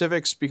into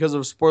specifics because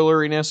of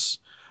spoileriness.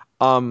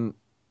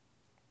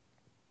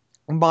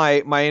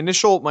 My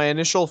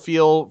initial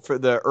feel for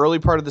the early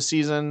part of the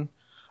season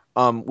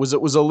was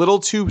it was a little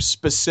too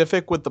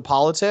specific with the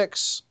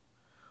politics.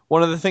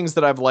 One of the things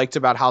that I've liked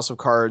about House of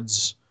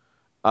Cards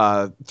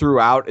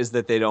throughout is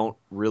that they don't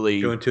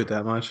really go into it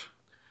that much.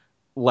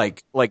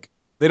 Like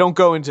they don't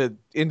go into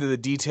the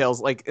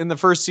details. Like in the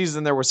first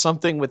season, there was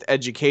something with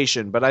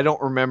education, but I don't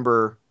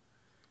remember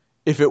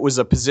if it was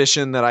a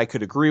position that I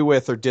could agree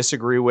with or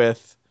disagree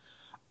with.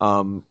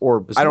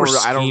 Or I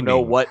don't know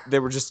what they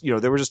were just,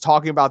 they were just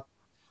talking about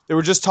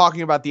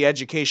the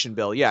education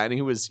bill. Yeah. And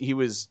he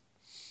was,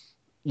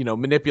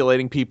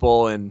 manipulating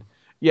people, and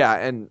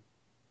then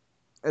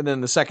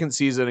the second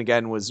season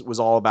again was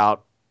all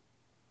about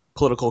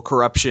political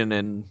corruption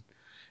and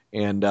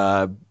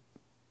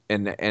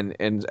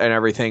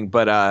everything.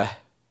 But,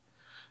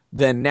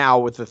 then now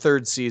with the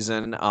third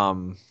season,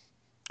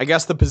 I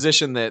guess the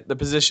position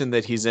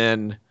that he's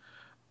in,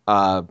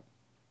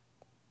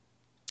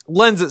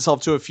 lends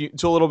itself to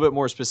a little bit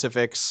more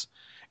specifics,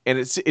 and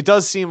it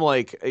does seem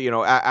like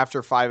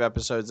after 5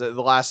 episodes, the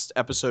last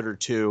episode or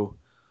 2,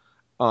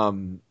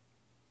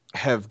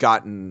 have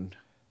been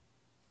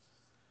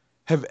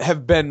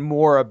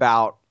more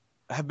about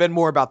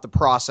the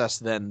process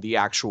than the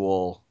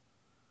actual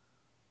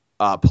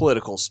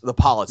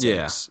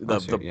politics.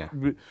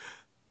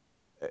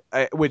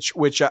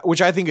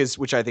 Which I think is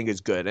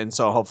good, and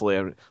so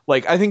hopefully,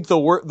 I think the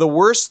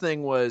worst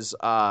thing was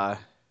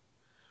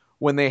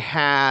when they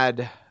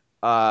had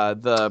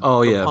the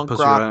punk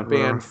Pussy rock Riot,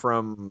 band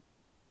from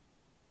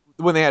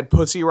when they had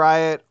Pussy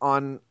Riot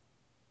on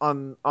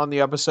the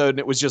episode, and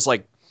it was just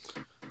like,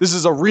 this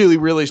is a really,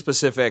 really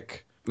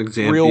specific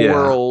real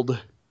world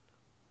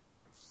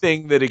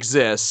thing that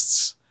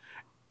exists,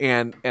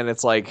 and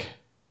it's like,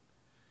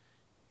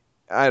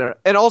 I don't know.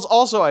 And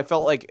also I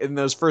felt like in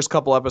those first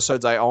couple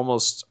episodes I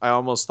almost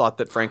thought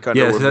that Frank Yeah,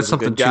 Underwood so that's was a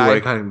something good too. Where I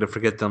guy. kind of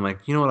forget them. Like,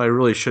 you know what? I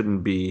really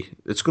shouldn't be.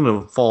 It's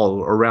going to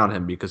fall around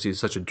him because he's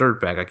such a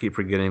dirtbag. I keep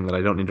forgetting that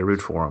I don't need to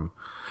root for him.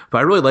 But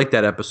I really liked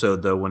that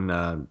episode though when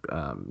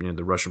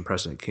the Russian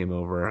president came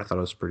over. I thought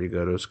it was pretty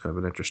good. It was kind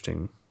of an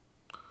interesting.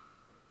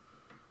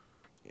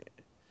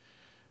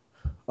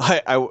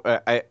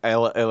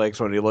 I liked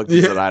when he looked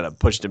and said Yeah, I'd have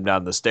pushed him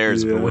down the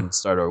stairs if it yeah. wouldn't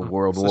start a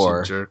world Such a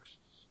war. jerk.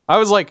 I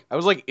was like,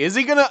 is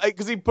he gonna?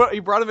 Because he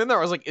brought him in there.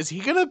 I was like, is he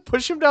gonna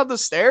push him down the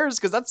stairs?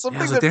 Because that's Yeah,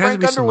 I was something like, that there has to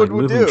Frank be some like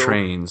Underwood would moving do.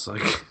 trains.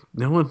 Like,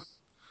 no one.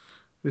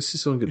 This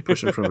is someone get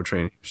pushed in front of a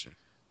train.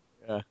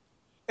 Yeah.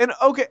 And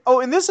okay.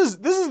 Oh, and this is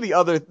the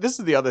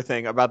other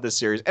thing about this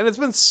series. And it's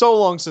been so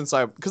long since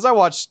because I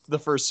watched the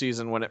first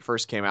season when it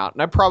first came out,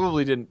 and I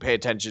probably didn't pay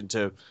attention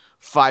to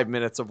 5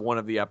 minutes of one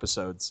of the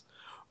episodes.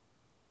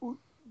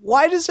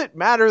 Why does it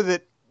matter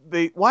that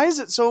why is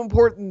it so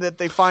important that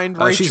they find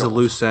Rachel? She's a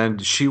loose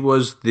end. She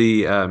was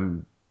the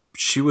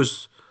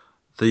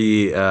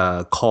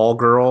call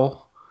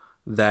girl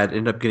that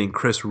ended up getting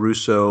Chris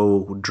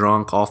Russo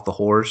drunk off the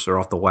horse or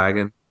off the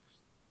wagon.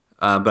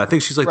 But I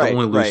think she's like the Right,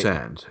 only loose right.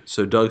 end.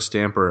 So Doug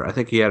Stamper, I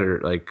think he had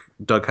her like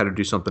Doug had her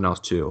do something else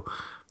too.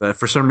 But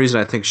for some reason,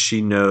 I think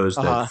she knows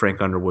that Uh-huh.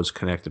 Frank Underwood's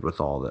connected with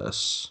all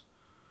this.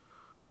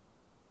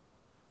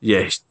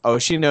 Yeah, Oh,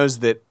 she knows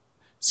that.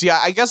 See,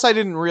 I guess I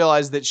didn't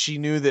realize that she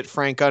knew that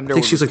Frank I think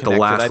Underwood she's was like the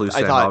connected. last loose I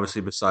end, thought,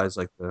 obviously, besides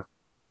like the.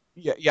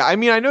 yeah. I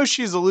mean, I know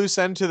she's a loose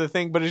end to the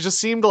thing, but it just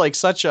seemed like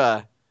such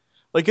a,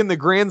 like in the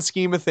grand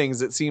scheme of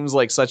things, it seems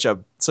like such a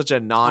Oh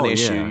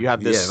non-issue. yeah, You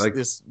have yeah. Like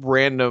this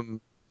random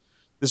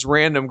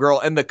girl,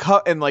 and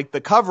and like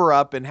the cover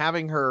up and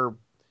having her,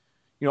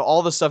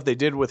 all the stuff they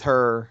did with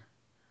her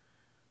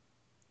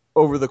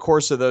over the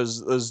course of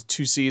those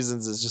 2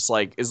 seasons is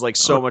like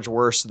so oh, much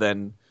worse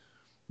than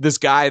this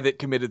guy that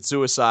committed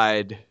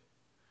suicide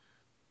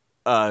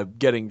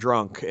getting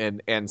drunk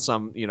and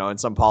some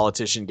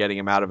politician getting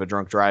him out of a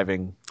drunk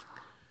driving.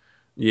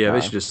 yeah, they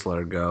Uh, should just let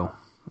her go.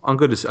 I'm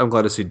glad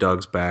to see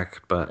Doug's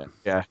back, but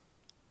yeah.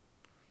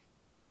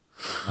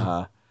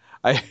 Uh,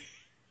 I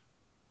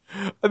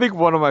I think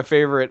one of my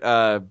favorite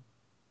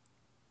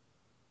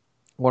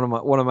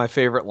one of my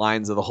favorite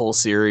lines of the whole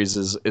series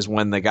is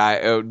when the guy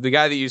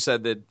that you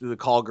said that the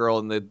call girl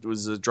and that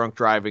was the drunk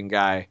driving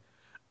guy,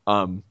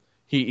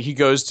 he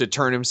goes to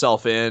turn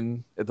himself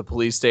in at the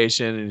police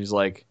station and he's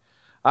like,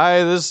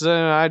 I'm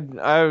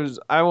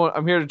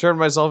here to turn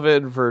myself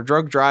in for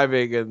drunk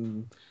driving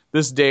and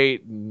this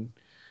date, and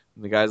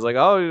the guy's like,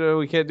 oh,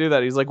 we can't do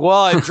that. He's like,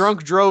 well, I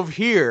drunk drove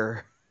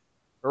here.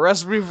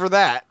 Arrest me for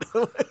that.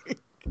 oh,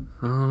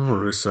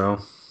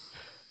 Russo,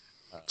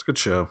 it's a good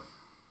show.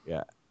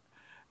 Yeah.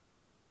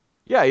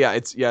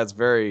 It's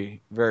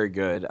very, very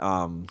good.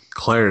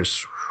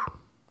 Claire's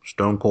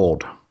stone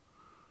cold.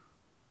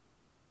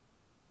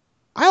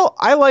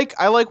 I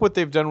like what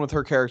they've done with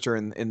her character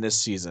in this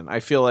season. I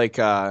feel like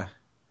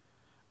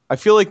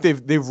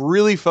they've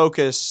really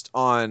focused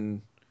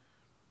on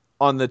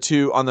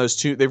those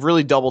two. They've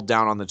really doubled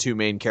down on the two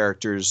main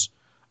characters.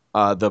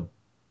 The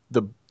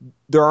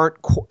there aren't.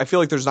 I feel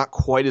like there's not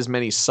quite as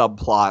many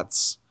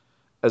subplots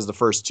as the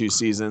first 2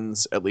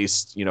 seasons, at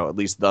least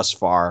thus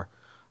far.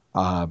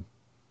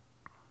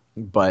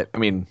 But I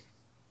mean,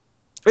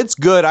 it's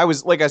good. I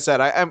was like I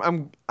said,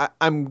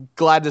 I'm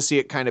glad to see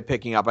it kind of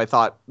picking up. I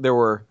thought there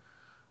were.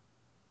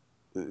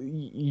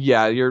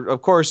 Yeah, you're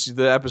of course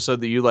the episode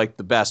that you liked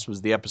the best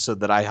was the episode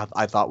that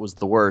I thought was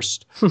the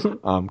worst,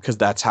 because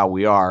that's how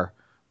we are.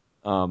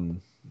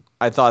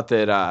 I thought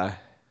that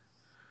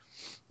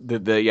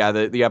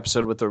the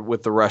episode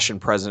with the Russian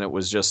president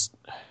was just,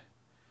 it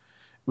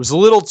was a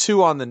little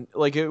too on the,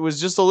 like, it was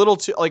just a little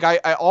too, like, I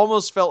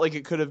almost felt like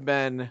it could have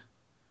been,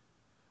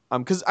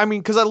 because I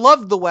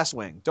loved The West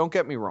Wing. Don't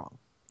get me wrong.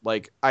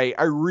 Like, I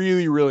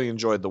really, really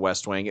enjoyed The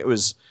West Wing.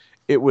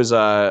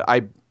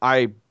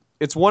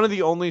 It's one of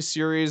the only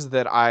series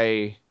that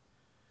I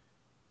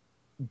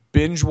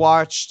binge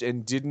watched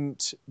and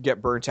didn't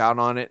get burnt out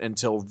on it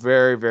until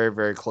very, very,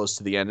 very close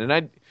to the end.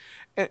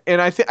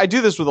 And I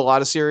do this with a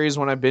lot of series.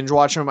 When I binge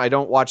watch them, I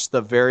don't watch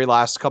the very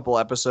last couple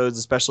episodes,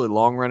 especially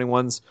long running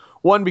ones.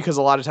 One, because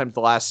a lot of times the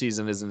last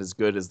season isn't as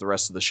good as the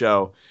rest of the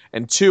show,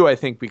 and two, I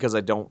think because I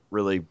don't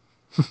really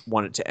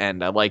want it to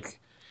end. I like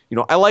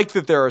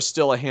that there are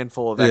still a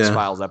handful of Yeah.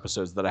 X-Files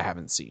episodes that I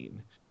haven't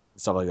seen,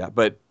 stuff like that.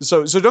 But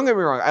so don't get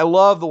me wrong, I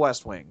love The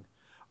West Wing,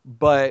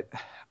 but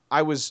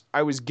I was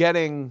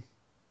getting,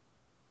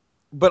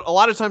 but a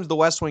lot of times The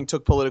West Wing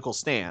took political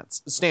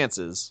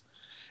stances,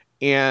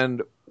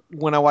 and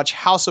when I watch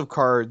House of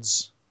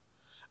Cards,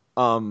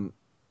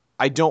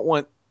 I don't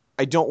want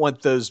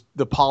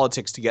the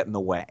politics to get in the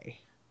way.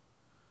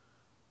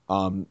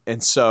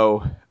 And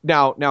so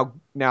now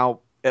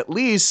at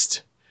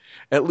least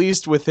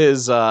with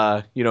his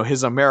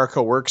his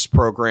America Works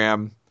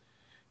program,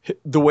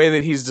 the way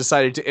that he's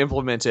decided to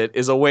implement it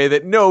is a way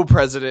that no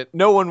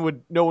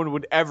one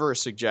would ever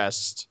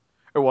suggest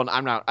or well,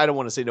 I don't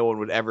want to say no one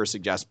would ever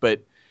suggest,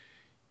 but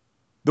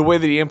the way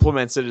that he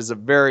implements it is a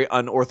very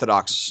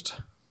unorthodox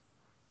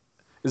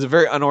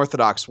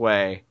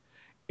way,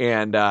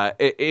 and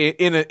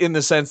in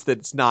the sense that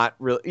it's not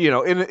really,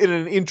 in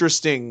an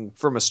interesting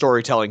from a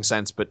storytelling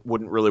sense, but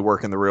wouldn't really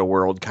work in the real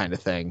world kind of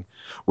thing,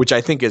 which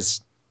I think is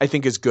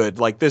good.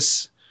 Like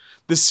this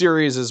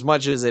series, as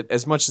much as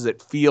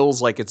it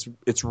feels like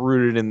it's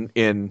rooted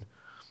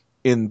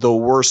in the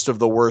worst of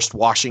the worst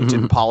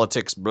Washington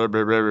politics, blah,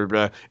 blah, blah, blah,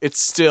 blah.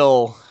 It's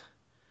still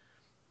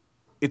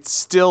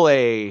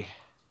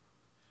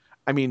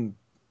I mean,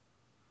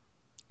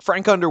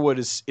 Frank Underwood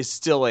is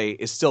still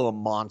a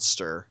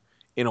monster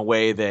in a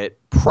way that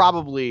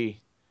probably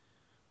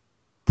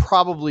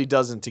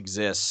doesn't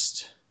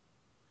exist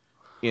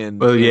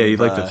Well, yeah, you'd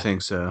like to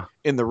think so.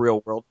 In the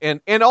real world.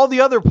 And all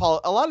the other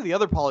a lot of the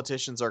other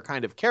politicians are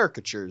kind of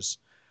caricatures,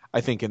 I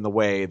think, in the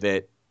way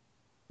that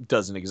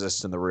doesn't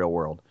exist in the real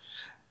world.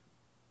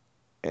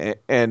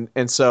 And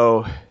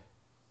so,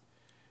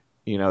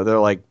 they're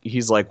like,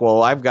 he's like,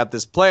 well, I've got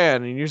this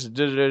plan, and you're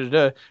and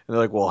they're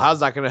like, well, how's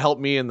that going to help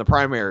me in the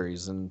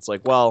primaries? And it's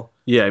like, well,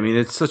 yeah, I mean,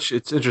 it's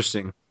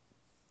interesting.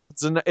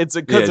 It's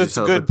a good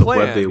plan. The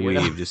web they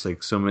weave, just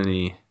like so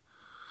many,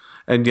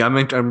 and yeah,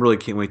 I'm really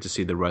can't wait to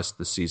see the rest of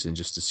the season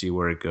just to see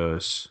where it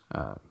goes,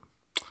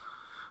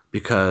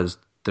 because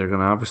they're going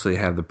to obviously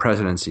have the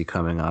presidency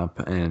coming up,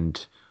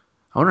 and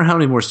I wonder how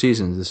many more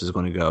seasons this is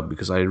going to go,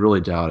 because I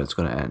really doubt it's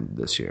going to end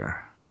this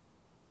year.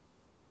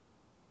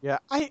 Yeah,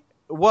 I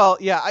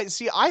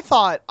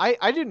thought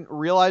I didn't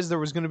realize there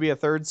was going to be a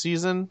third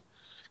season,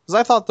 because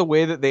I thought the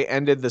way that they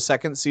ended the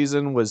second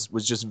season was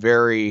just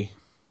very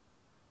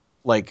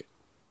like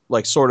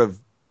sort of,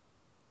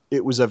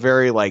 it was a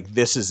very like,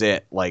 this is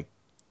it, like,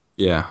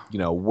 yeah,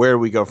 where do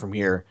we go from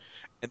here?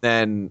 And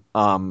then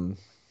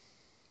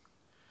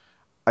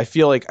I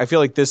feel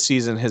like this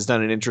season has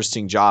done an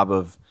interesting job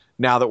of,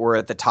 now that we're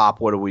at the top,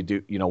 what do we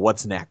do?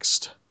 What's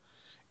next?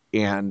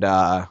 And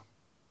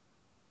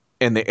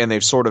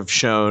they've sort of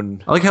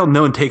shown. I like how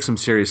no one takes him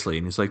seriously,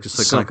 and he's like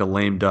just like a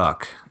lame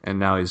duck, and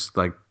now he's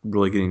like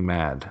really getting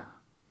mad.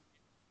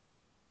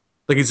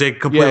 Like he's like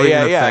completely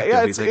ineffective.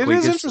 Yeah. He's like, it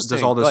is interesting.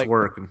 Does all this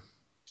work?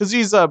 Because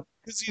he's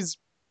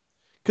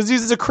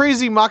a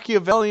crazy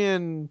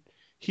Machiavellian.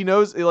 He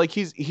knows, like,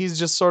 he's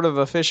just sort of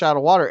a fish out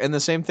of water. And the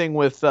same thing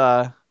with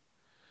Claire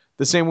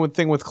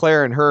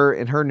in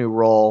her new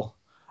role.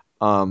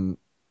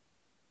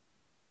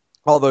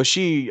 Although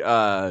she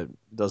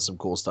does some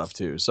cool stuff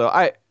too. So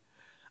I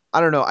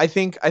don't know. I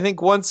think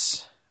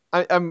once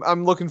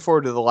I'm looking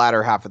forward to the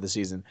latter half of the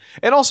season.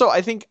 And also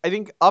I think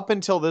up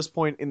until this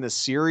point in the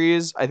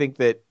series, I think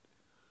that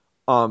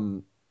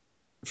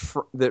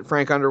that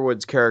Frank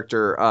Underwood's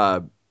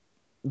character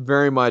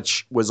very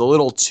much was a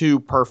little too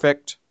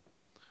perfect.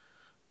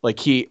 Like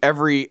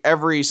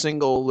every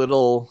single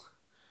little,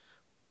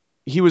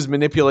 he was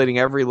manipulating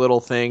every little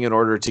thing in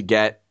order to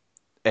get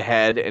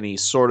ahead, and he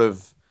sort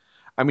of,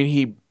 I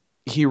mean,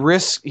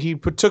 he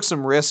took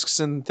some risks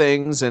and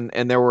things, and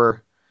there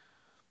were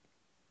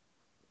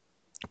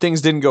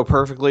things didn't go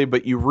perfectly,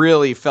 but you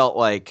really felt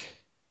like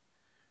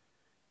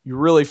he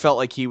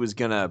was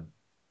gonna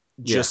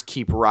just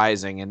keep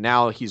rising, and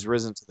now he's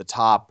risen to the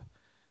top.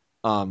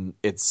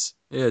 It's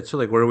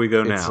like, where do we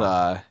go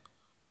now?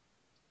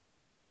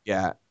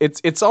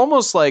 It's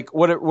almost like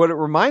what it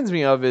reminds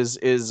me of is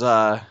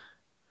the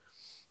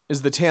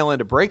tail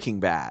end of Breaking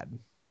Bad.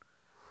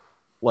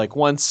 Like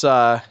once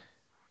Walter's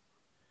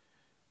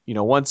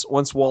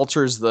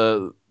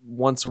the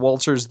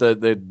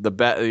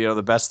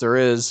best there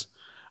is,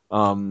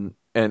 and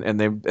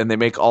they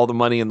make all the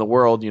money in the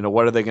world.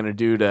 What are they going to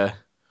do to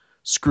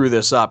screw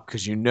this up?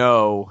 Because I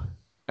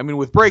mean,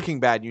 with Breaking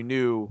Bad, you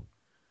knew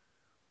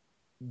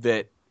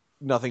that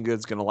nothing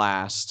good's going to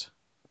last.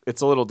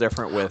 It's a little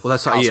different with. Well,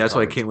 that's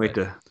why I can't wait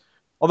to.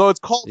 Although it's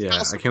called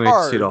House I can't wait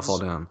to see it all fall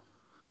down.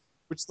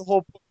 Which the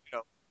whole,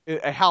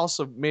 a house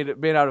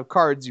made out of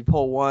cards. You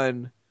pull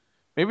one.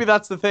 Maybe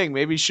that's the thing.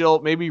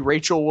 Maybe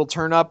Rachel will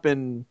turn up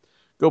and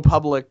go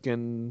public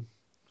and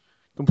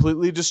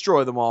completely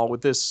destroy them all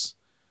with this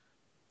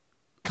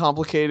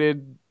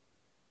complicated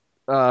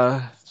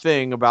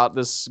thing about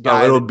this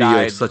guy. It'll that be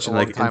died like such an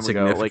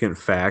insignificant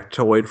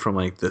factoid from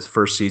like this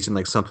first season,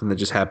 like something that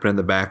just happened in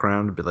the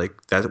background. But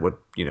like that's what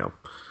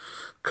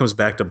comes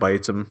back to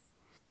bites him.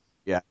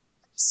 Yeah,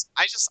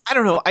 I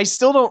don't know. I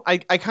still don't.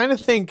 I kind of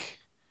think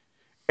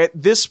at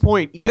this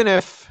point, even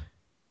if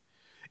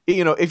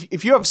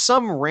if you have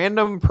some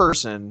random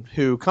person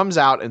who comes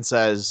out and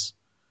says,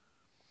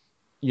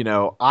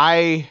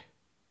 I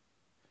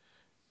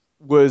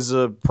was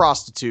a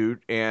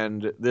prostitute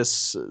and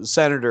this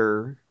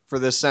senator,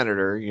 and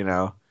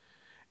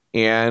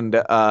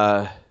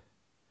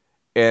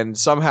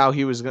somehow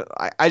he was,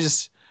 I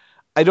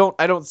don't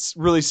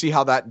really see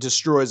how that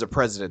destroys a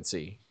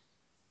presidency.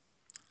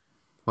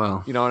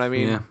 Well, you know what I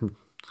mean? Yeah.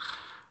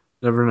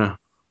 Never know.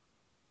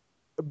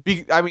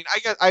 I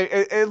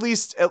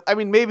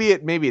mean, maybe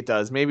it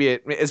does. Maybe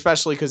it,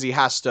 especially because he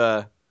has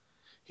to.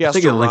 I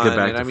think link it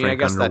back to I mean,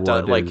 Frank I guess Underwood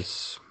that does. Like,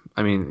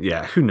 I mean,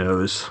 yeah, who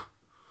knows?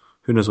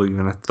 who knows what you're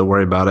gonna have to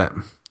worry about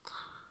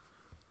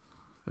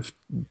it.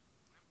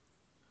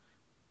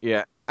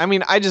 Yeah. I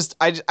mean, I just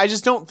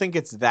don't think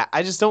it's that.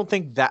 I just don't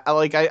think that,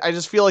 like, I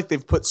just feel like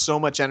they've put so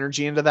much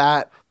energy into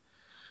that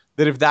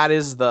if that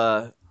is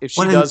if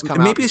she does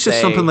come out, maybe it's just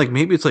say, something like,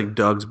 maybe it's like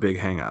Doug's big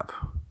hang up.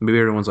 Maybe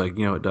everyone's like,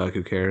 you know what, Doug,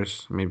 who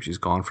cares? Maybe she's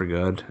gone for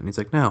good, and he's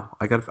like, no,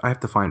 I have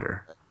to find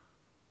her.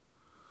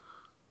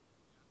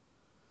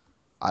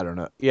 I don't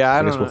know. Yeah,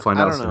 I guess we'll find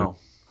out soon.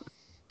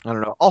 I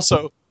don't know.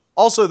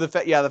 Also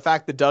the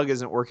fact that Doug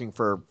isn't working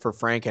for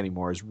Frank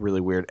anymore is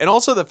really weird. And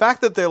also the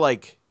fact that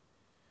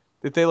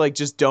they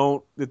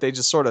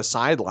just sort of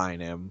sideline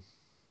him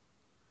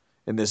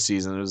in this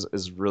season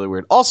is really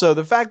weird. Also,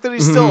 the fact that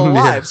he's still alive.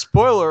 Yeah.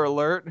 Spoiler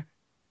alert.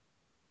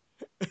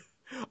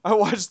 I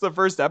watched the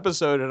first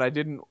episode and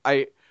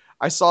I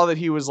saw that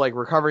he was like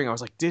recovering. I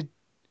was like, did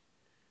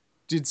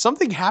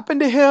something happen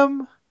to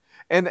him?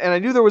 And I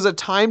knew there was a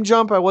time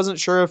jump. I wasn't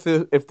sure if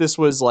this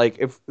was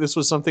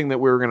something that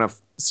we were going to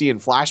see in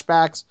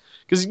flashbacks,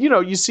 because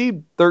you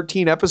see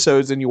 13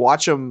 episodes and you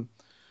watch them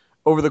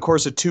over the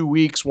course of 2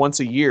 weeks once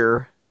a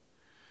year.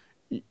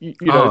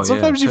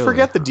 Sometimes you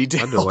forget the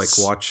details. I had to like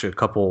watch a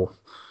couple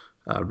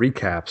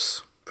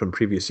recaps from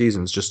previous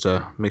seasons just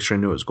to make sure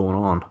I knew what was going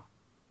on.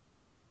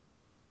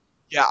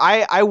 Yeah,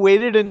 I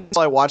waited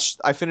until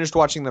I finished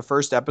watching the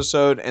first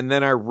episode, and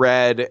then I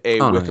read a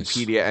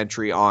Wikipedia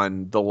entry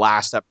on the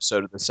last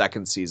episode of the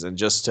second season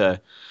just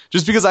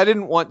because I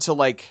didn't want to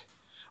I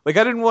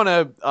didn't want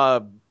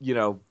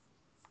to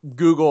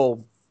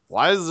Google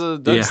why is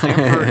Doug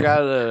Stanford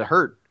got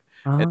hurt,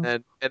 and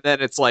then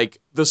it's like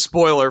the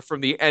spoiler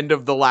from the end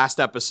of the last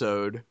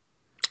episode.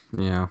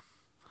 Yeah,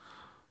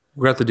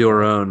 we're gonna have to do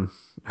our own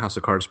House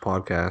of Cards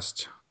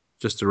podcast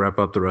just to wrap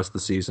up the rest of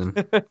the season.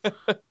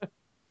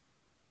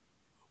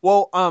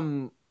 Well,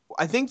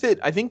 I think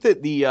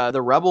that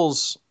the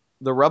Rebels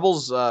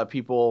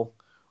people,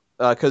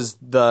 because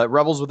the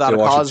Rebels Without a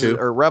Cause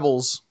or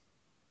Rebels,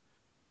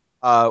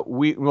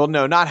 no,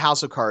 not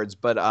House of Cards,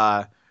 but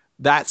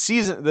that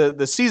season,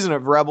 the season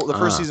of the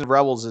first season of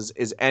Rebels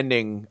is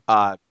ending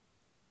by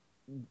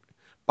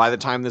the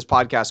time this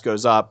podcast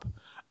goes up,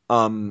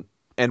 and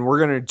we're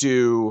gonna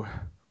do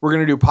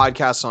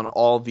podcasts on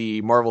all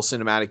the Marvel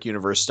Cinematic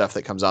Universe stuff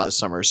that comes out this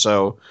summer.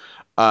 So.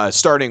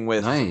 Starting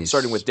with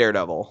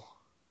Daredevil,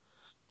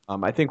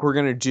 I think we're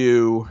gonna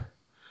do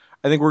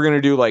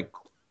like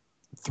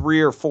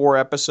 3 or 4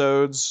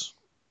 episodes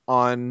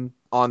on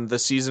the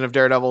season of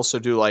Daredevil. So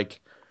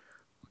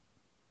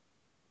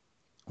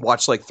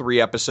watch like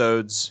 3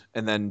 episodes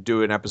and then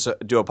do a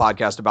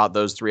podcast about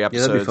those 3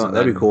 episodes. Yeah, that'd be fun.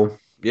 That'd be cool.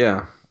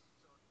 Yeah.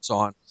 So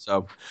on.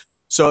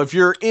 So if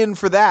you're in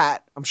for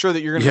that, I'm sure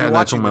that you're going to be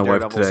watching the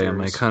Daredevil series. I'm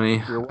like,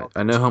 honey,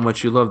 I know how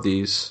much you love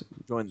these.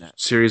 Join that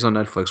series on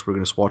Netflix. We're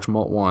going to watch them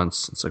all at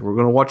once. It's like, we're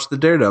going to watch the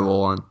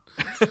Daredevil one.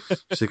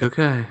 She's like,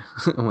 okay.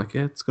 I'm like,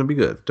 yeah, it's going to be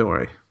good. Don't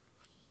worry.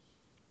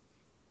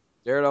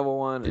 Daredevil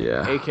one,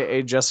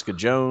 AKA Jessica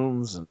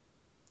Jones, and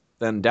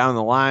then down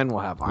the line we'll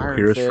have Iron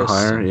Fist. Heroes for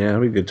Hire. Yeah,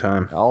 it'll be a good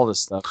time. All this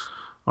stuff.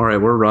 All right,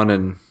 we're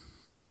running.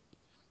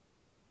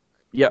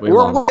 Yeah, we're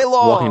way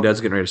long. Walking Dead's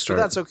getting ready to start.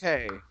 But that's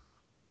okay.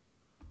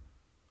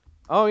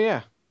 Oh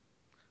yeah,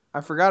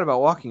 I forgot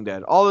about Walking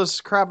Dead. All this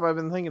crap I've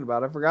been thinking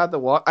about. I forgot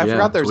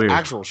there's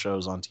actual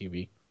shows on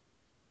TV.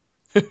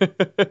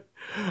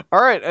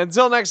 All right,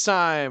 until next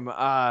time.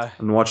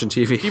 I'm watching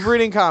TV. Keep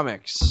reading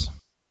comics.